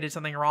Die. Maybe I did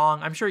something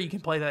wrong. I'm sure you can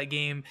play that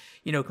game,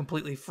 you know,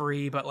 completely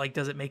free, but like,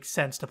 does it make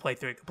sense to play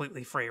through it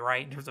completely free,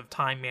 right? In terms of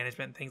time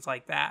management and things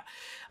like that.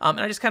 And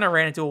I just kind of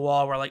ran into a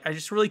wall where like, I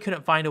just really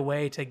couldn't find a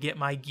way to get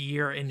my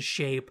gear in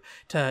shape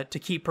to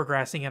keep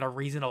progressing at a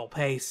reasonable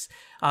pace.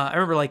 I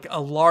remember like a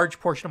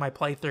large portion of my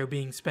playthrough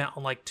being spent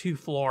on like 2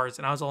 floors,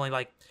 and I was only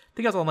like, I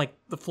think I was on like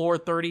the floor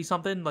 30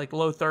 something, like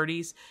low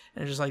 30s,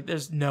 and it's just like,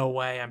 there's no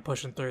way I'm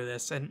pushing through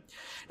this. And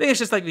I think it's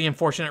just like the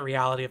unfortunate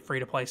reality of free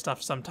to play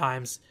stuff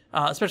sometimes,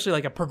 especially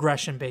like a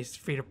progression based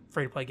free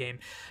to play game.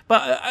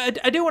 But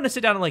I do want to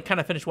sit down and like kind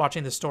of finish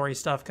watching the story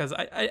stuff, because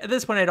at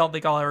this point I don't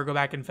think I'll ever go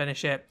back and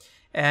finish it.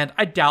 And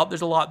I doubt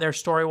there's a lot there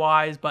story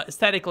wise, but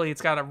aesthetically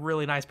it's got a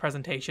really nice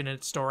presentation in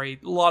its story.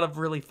 A lot of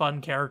really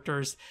fun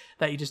characters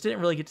that you just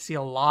didn't really get to see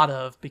a lot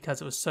of because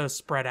it was so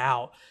spread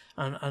out,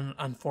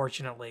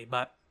 unfortunately.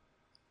 But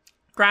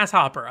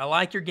Grasshopper, I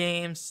like your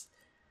games.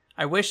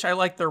 I wish I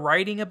liked the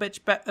writing a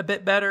bit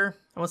better.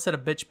 I almost said a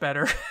bitch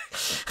better.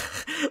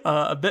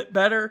 A bit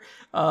better.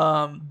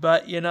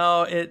 But, you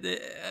know,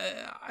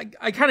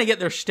 I kind of get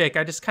their shtick.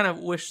 I just kind of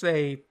wish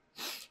it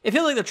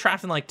feels like they're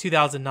trapped in like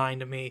 2009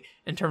 to me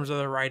in terms of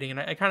their writing, and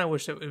I kind of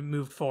wish it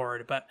moved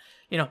forward. But,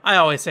 you know, I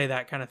always say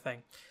that kind of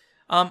thing.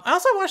 I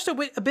also watched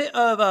a bit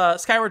of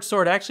Skyward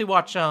Sword. I actually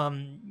watched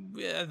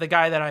the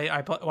guy that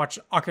I watch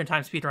Ocarina of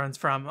Time speedruns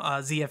from,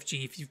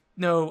 ZFG. If you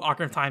know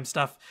Ocarina of Time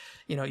stuff,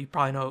 you know, you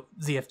probably know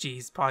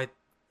ZFG's probably,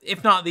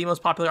 if not the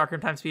most popular Ocarina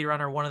of Time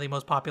speedrunner, one of the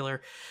most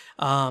popular.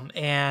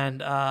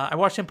 And I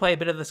watched him play a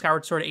bit of the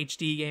Skyward Sword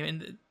HD game,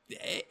 and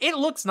it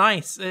looks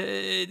nice.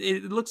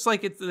 It looks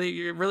like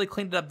they really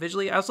cleaned it up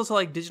visually. I also saw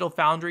like Digital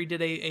Foundry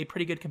did a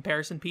pretty good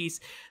comparison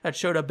piece that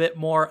showed a bit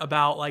more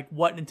about like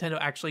what Nintendo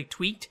actually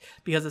tweaked,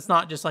 because it's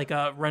not just like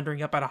a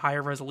rendering up at a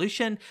higher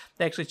resolution.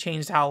 They actually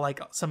changed how like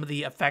some of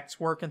the effects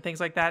work and things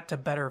like that to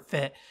better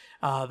fit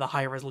the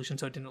higher resolution,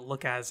 so it didn't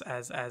look as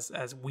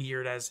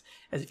weird as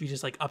if you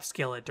just like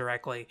upscale it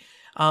directly.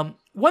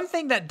 One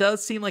thing that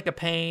does seem like a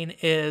pain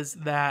is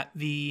that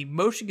the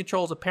motion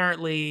controls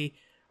apparently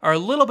are a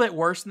little bit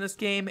worse in this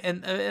game,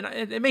 and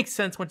it makes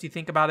sense once you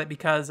think about it,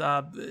 because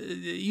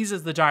it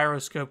uses the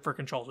gyroscope for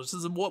controls, which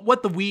is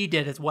what the Wii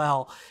did as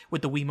well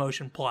with the Wii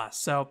Motion Plus.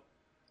 So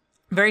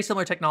very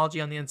similar technology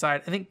on the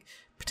inside. I think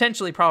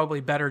potentially probably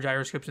better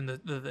gyroscopes in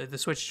the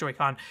Switch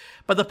Joy-Con.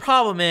 But the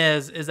problem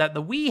is that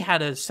the Wii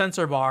had a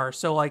sensor bar,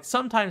 so like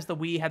sometimes the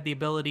Wii had the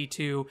ability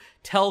to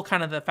tell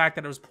kind of the fact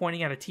that it was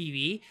pointing at a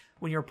TV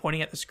when you're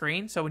pointing at the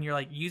screen. So when you're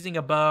like using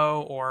a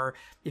bow, or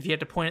if you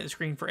had to point at the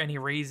screen for any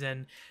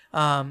reason,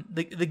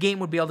 the game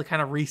would be able to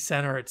kind of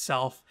recenter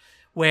itself.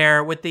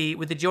 Where with the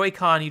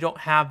Joy-Con, you don't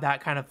have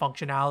that kind of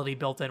functionality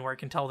built in where it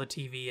can tell the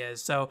TV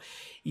is. So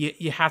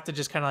you have to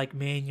just kind of like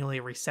manually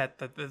reset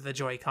the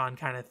Joy-Con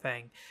kind of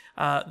thing.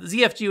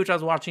 ZFG, which I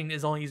was watching,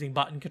 is only using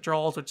button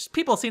controls, which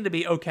people seem to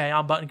be okay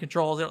on button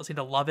controls. They don't seem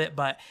to love it,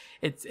 but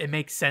it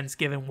makes sense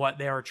given what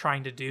they were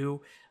trying to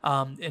do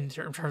in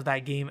terms of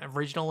that game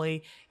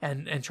originally,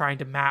 and trying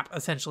to map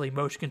essentially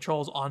motion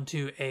controls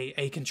onto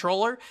a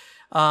controller.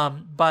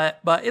 But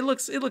it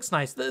looks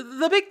nice.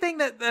 The big thing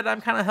that I'm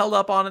kind of held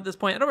up on at this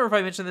point, I don't remember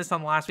if I mentioned this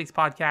on last week's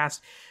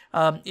podcast,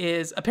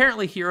 is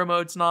apparently hero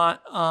mode's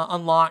not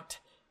unlocked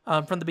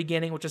from the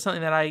beginning, which is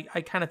something that I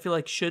kind of feel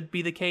like should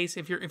be the case.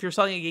 If you're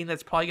selling a game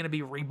that's probably going to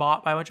be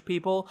rebought by a bunch of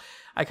people,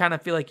 I kind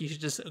of feel like you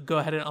should just go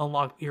ahead and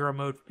unlock hero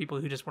mode for people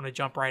who just want to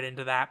jump right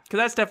into that. Because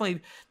that's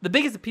definitely the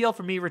biggest appeal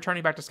for me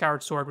returning back to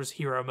Skyward Sword was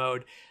hero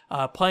mode.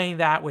 Playing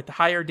that with the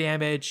higher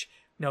damage,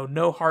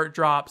 no heart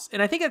drops.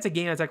 And I think that's a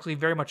game that's actually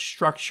very much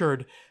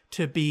structured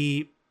to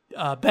be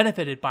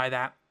benefited by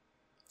that.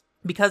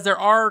 because there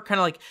are kind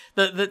of like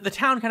the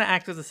town kind of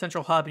acts as a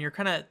central hub, and you're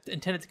kind of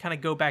intended to kind of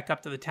go back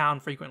up to the town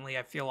frequently,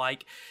 I feel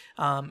like.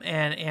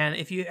 And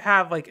if you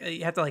have like,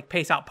 you have to like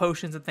pace out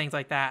potions and things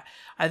like that,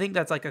 I think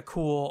that's like a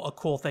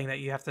cool thing that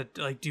you have to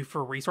like do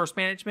for resource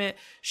management,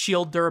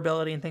 shield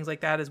durability and things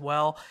like that as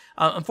well.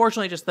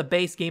 Unfortunately, just the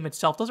base game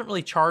itself doesn't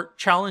really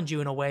challenge you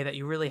in a way that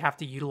you really have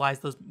to utilize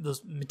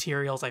those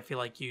materials, I feel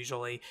like,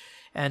 usually.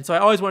 And so I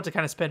always want to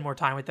kind of spend more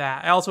time with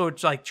that. I also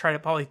would like try to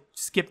probably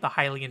skip the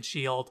Hylian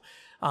shield,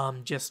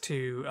 just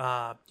to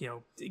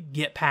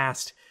get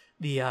past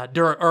the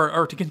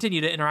or to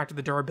continue to interact with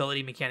the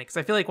durability mechanics.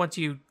 I feel like once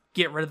you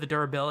get rid of the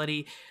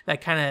durability,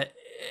 that kind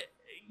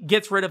of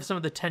gets rid of some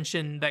of the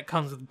tension that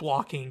comes with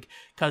blocking.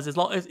 Because as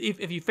long as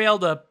if you fail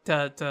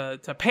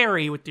to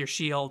parry with your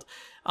shield,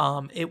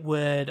 it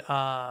would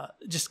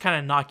just kind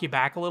of knock you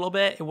back a little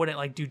bit. It wouldn't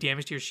like do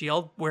damage to your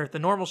shield. Where if the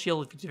normal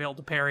shield, if you failed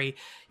to parry,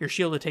 your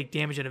shield would take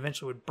damage and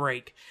eventually would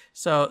break.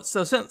 So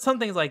some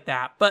things like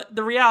that. But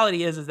the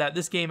reality is that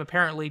this game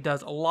apparently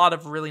does a lot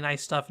of really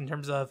nice stuff in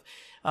terms of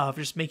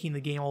just making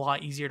the game a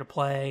lot easier to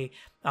play.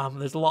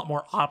 There's a lot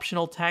more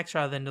optional text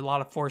rather than a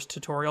lot of forced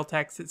tutorial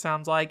text, it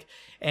sounds like.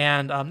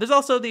 And there's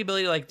also the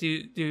ability to like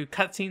do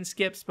cutscene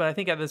skips. But I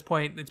think at this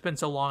point, it's been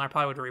so long, I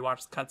probably would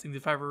rewatch the cutscenes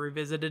if I ever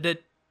revisited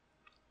it.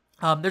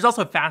 There's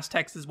also fast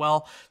text as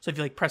well. So if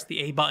you like press the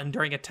A button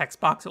during a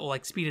text box, it will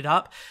like speed it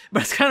up.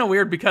 But it's kind of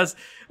weird because,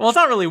 well, it's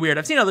not really weird.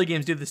 I've seen other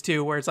games do this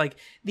too, where it's like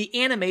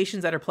the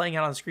animations that are playing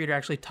out on the screen are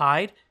actually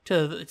tied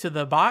to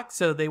the box.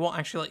 So they won't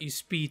actually let you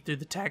speed through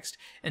the text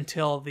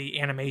until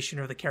the animation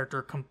or the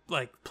character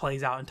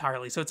plays out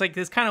entirely. So it's like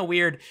this kind of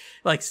weird,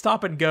 like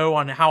stop and go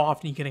on how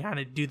often you can kind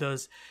of do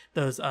those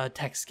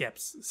text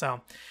skips.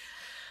 So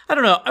I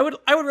don't know. I would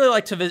really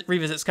like to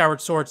revisit Skyward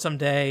Sword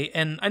someday,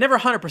 and I never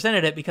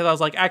 100%ed it because I was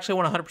like, actually,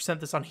 I want to 100%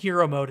 this on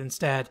hero mode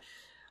instead.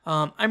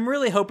 I'm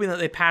really hoping that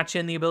they patch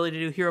in the ability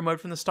to do hero mode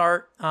from the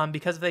start,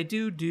 because if they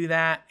do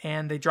that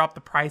and they drop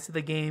the price of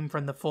the game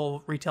from the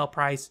full retail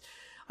price,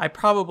 I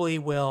probably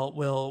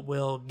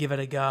will give it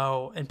a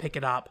go and pick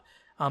it up.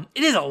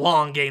 It is a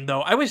long game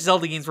though. I wish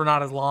Zelda games were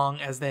not as long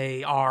as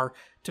they are,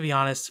 to be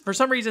honest. For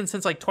some reason,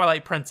 since like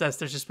Twilight Princess,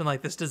 there's just been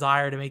like this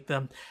desire to make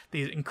them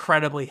these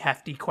incredibly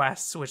hefty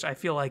quests, which I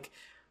feel like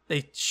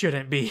they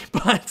shouldn't be.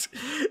 But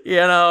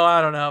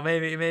I don't know.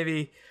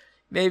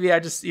 Maybe I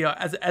just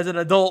as an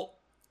adult,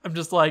 I'm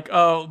just like,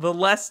 oh,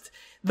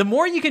 the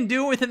more you can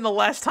do within the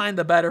less time,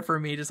 the better for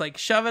me. Just like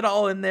shove it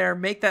all in there,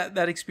 make that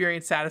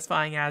experience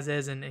satisfying as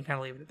is, and kind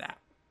of leave it at that.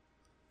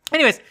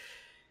 Anyways,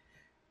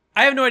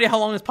 I have no idea how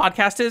long this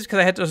podcast is because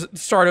I had to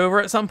start over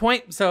at some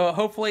point. So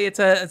hopefully it's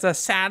a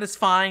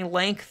satisfying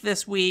length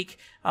this week.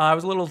 I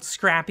was a little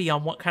scrappy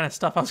on what kind of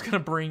stuff I was going to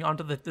bring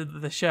onto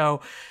the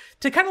show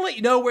to kind of let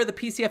you know where the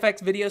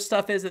PCFX video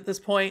stuff is at this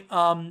point.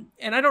 And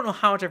I don't know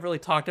how much I've really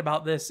talked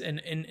about this in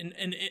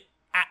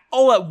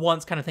all at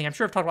once kind of thing. I'm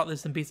sure I've talked about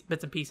this in bits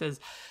and pieces,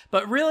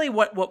 but really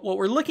what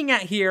we're looking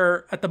at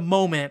here at the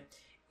moment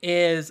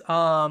is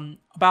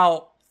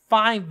about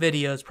 5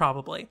 videos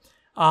probably.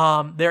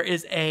 There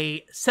is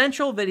a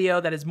central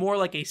video that is more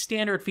like a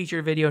standard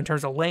feature video in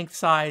terms of length,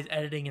 size,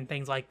 editing, and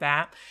things like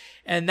that.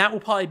 And that will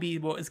probably be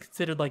what is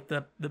considered like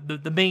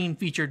the main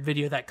featured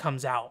video that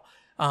comes out.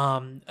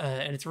 And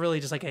it's really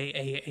just like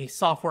a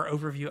software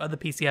overview of the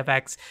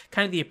PCFX,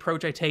 kind of the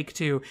approach I take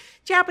to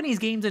Japanese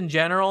games in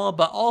general,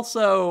 but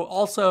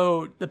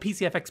also the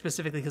PCFX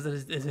specifically because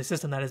it is a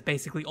system that is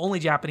basically only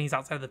Japanese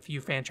outside of the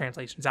few fan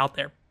translations out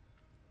there.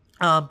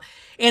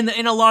 And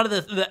a lot of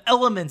the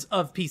elements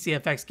of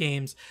PCFX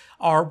games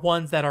are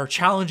ones that are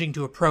challenging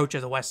to approach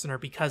as a Westerner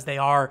because they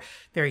are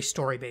very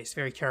story-based,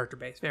 very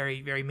character-based,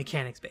 very, very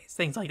mechanics-based,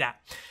 things like that.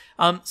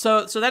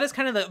 So that is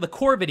kind of the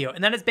core video.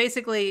 And that is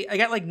basically, I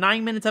got like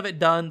 9 minutes of it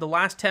done. The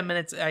last 10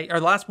 minutes, or the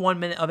last 1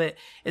 minute of it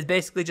is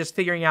basically just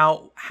figuring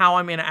out how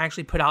I'm going to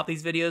actually put out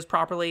these videos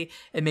properly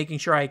and making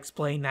sure I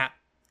explain that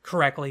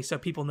correctly so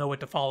people know what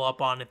to follow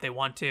up on if they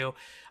want to.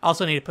 I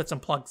also need to put some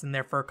plugs in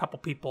there for a couple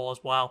people as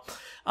well.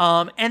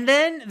 And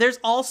then there's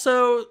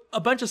also a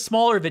bunch of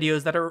smaller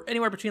videos that are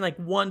anywhere between like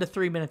 1 to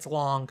 3 minutes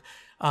long.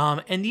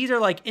 And these are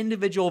like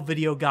individual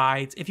video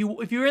guides. If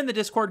you're in the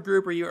Discord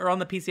group or you're on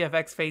the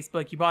PCFX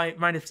Facebook, you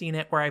might have seen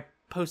it where I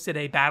posted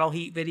a Battle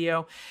Heat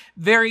video.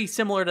 Very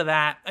similar to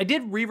that. I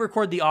did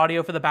re-record the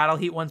audio for the Battle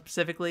Heat one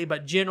specifically,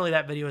 but generally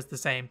that video is the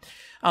same.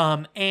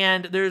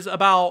 And there's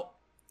about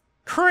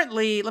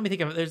currently, let me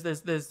think of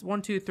it. There's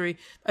 1, 2, 3.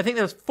 I think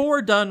there's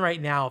 4 done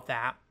right now of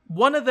that.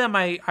 One of them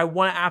I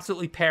want to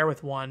absolutely pair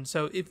with one.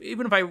 So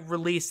even if I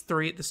release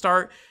 3 at the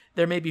start,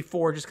 there may be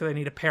 4 just because I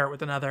need to pair it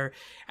with another.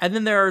 And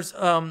then there's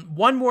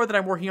one more that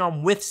I'm working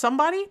on with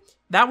somebody.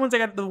 That one's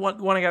the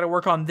one I got to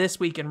work on this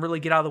week and really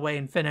get out of the way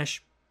and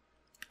finish.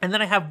 And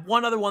then I have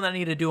one other one that I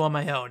need to do on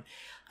my own.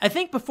 I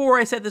think before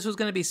I said this was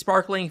going to be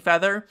Sparkling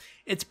Feather.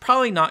 It's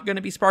probably not going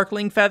to be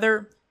Sparkling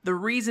Feather. The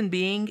reason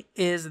being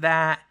is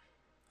that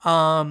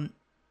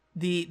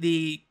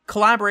the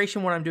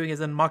collaboration what I'm doing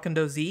is in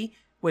Makondo Z,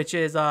 which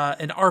is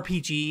an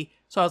RPG.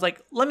 So I was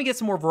like, let me get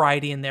some more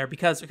variety in there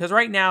because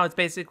right now it's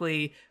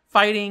basically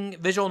fighting,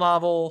 visual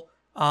novel,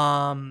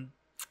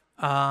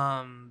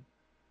 another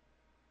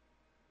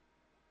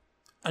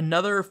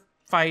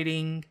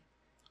fighting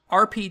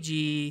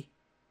RPG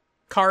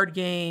card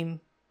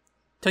game,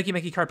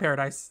 Tokimeki Card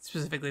Paradise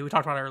specifically. We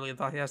talked about it earlier in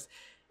the podcast.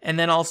 And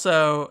then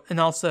also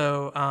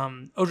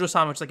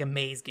Ojo-sama, which is like a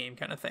maze game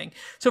kind of thing.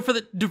 So for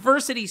the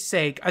diversity's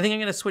sake, I think I'm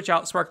going to switch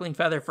out Sparkling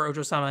Feather for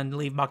Ojo-sama and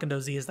leave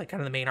Makondo Z as like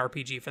kind of the main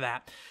RPG for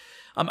that.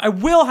 I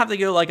will have to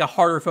go like a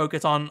harder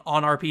focus on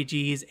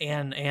RPGs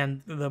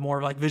and the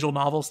more like visual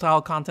novel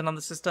style content on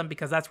the system,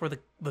 because that's where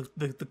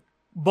the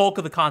bulk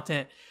of the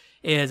content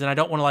is, and I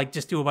don't want to like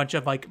just do a bunch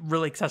of like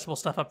really accessible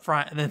stuff up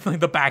front and then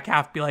like the back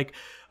half be like,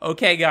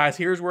 okay guys,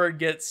 here's where it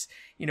gets,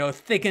 you know,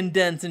 thick and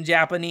dense in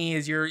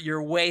Japanese,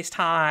 you're waist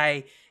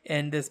high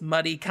and this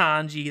muddy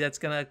kanji that's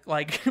gonna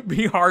like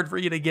be hard for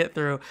you to get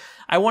through.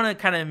 I want to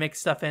kind of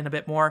mix stuff in a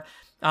bit more,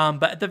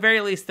 but at the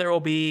very least there will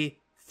be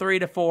 3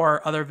 to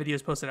 4 other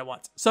videos posted at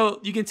once. So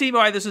you can see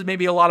why this is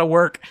maybe a lot of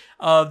work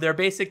of there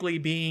basically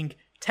being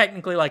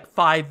technically like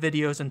 5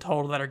 videos in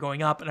total that are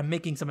going up, and I'm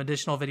making some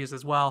additional videos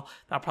as well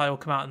that probably will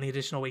come out in the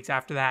additional weeks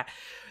after that.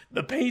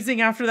 The pacing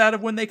after that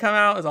of when they come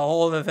out is a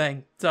whole other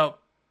thing. So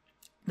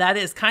that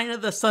is kind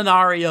of the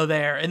scenario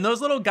there. And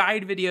those little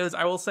guide videos,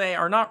 I will say,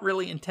 are not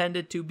really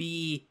intended to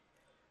be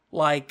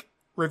like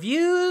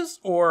reviews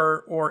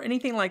or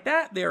anything like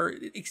that. They're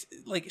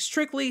like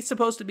strictly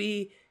supposed to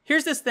be,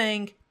 here's this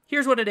thing,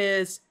 here's what it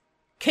is.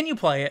 Can you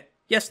play it?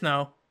 Yes,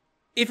 no.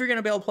 If you're going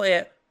to be able to play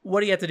it,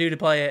 what do you have to do to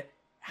play it?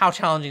 How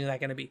challenging is that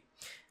going to be?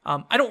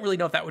 I don't really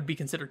know if that would be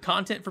considered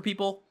content for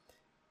people,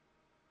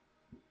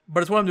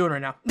 but it's what I'm doing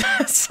right now.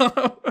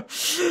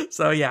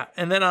 so yeah.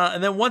 And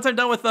then once I'm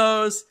done with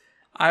those,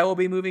 I will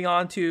be moving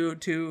on to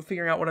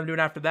figuring out what I'm doing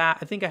after that.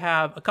 I think I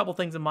have a couple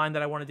things in mind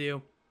that I want to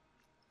do,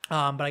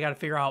 but I got to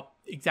figure out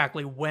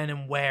exactly when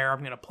and where I'm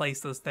going to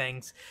place those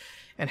things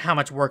and how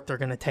much work they're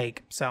going to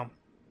take. So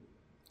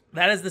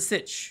that is the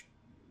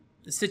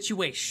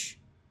situation.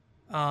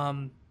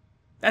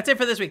 That's it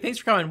for this week. Thanks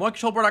for coming.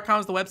 OneControlBoard.com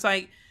is the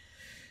website.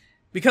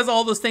 Because of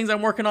all those things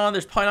I'm working on,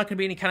 there's probably not going to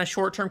be any kind of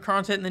short-term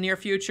content in the near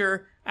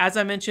future. As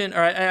I mentioned,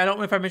 or I don't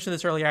know if I mentioned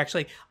this earlier,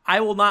 actually,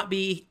 I will not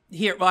be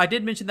here. Well, I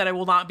did mention that I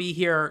will not be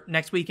here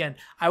next weekend.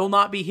 I will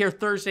not be here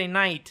Thursday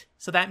night.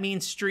 So that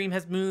means stream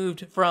has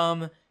moved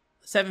from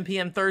 7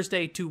 p.m.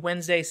 Thursday to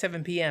Wednesday,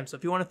 7 p.m. So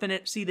if you want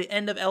to see the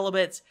end of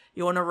Elebits,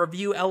 you want to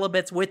review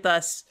Elebits with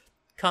us,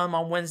 come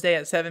on Wednesday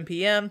at 7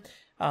 p.m.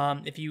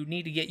 If you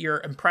need to get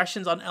your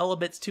impressions on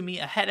Elebits to me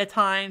ahead of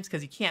time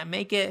because you can't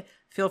make it,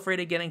 feel free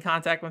to get in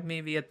contact with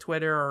me via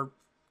Twitter or,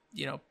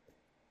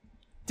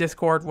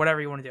 Discord, whatever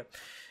you want to do.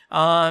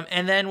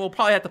 And then we'll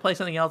probably have to play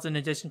something else in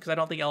addition because I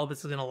don't think Elebits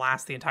is going to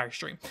last the entire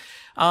stream.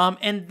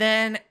 And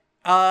then,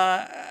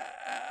 let's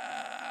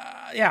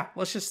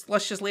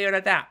just leave it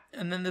at that.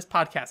 And then this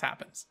podcast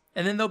happens.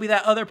 And then there'll be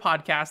that other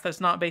podcast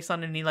that's not based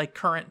on any like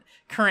current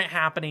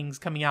happenings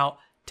coming out,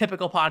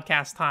 typical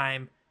podcast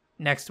time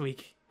next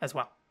week as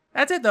well.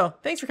 That's it, though.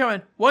 Thanks for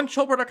coming.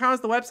 OneControlBoard.com is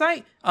the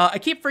website. I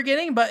keep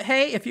forgetting, but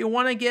hey, if you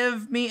want to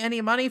give me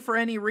any money for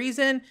any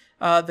reason,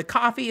 the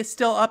coffee is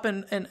still up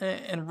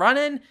and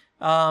running.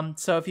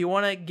 So if you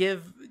want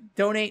to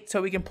donate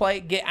so we can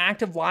get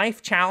Active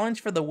Life Challenge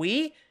for the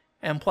Wii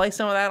and play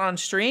some of that on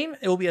stream,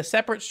 it will be a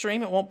separate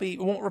stream. It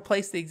won't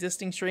replace the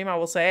existing stream. I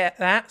will say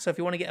that. So if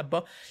you want to get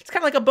it's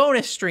kind of like a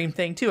bonus stream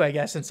thing too, I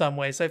guess, in some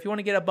ways. So if you want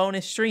to get a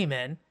bonus stream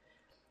in,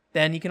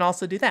 then you can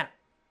also do that.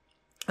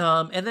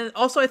 And then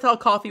also I thought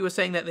Coffee was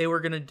saying that they were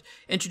going to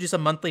introduce a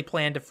monthly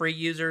plan to free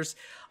users.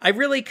 I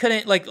really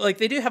couldn't, like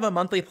they do have a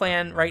monthly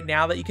plan right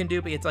now that you can do,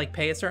 but it's like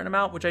pay a certain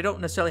amount, which I don't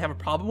necessarily have a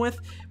problem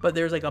with, but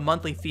there's like a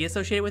monthly fee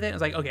associated with it.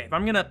 It's like, okay, if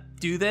I'm going to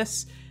do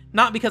this,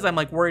 not because I'm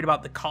like worried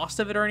about the cost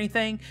of it or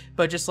anything,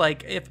 but just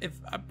like if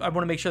I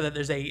want to make sure that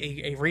there's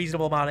a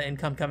reasonable amount of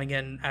income coming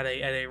in at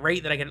a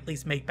rate that I can at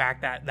least make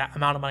back that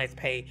amount of money to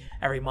pay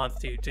every month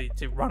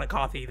to run a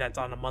coffee that's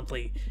on a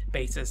monthly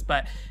basis.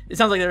 But it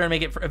sounds like they're going to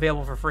make it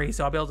available for free,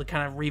 so I'll be able to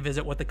kind of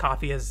revisit what the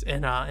coffee is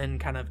and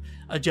kind of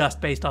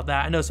adjust based off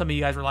that. I know some of you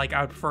guys were like,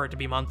 I would prefer it to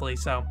be monthly,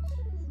 so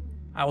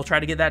I will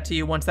try to get that to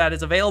you once that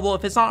is available.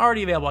 If it's not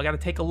already available, I got to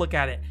take a look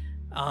at it.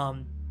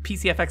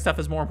 PCFX stuff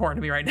is more important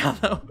to me right now,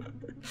 though.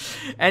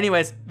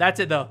 Anyways, that's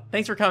it, though.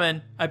 Thanks for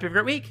coming. Have a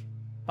great week.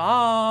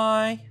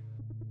 Bye.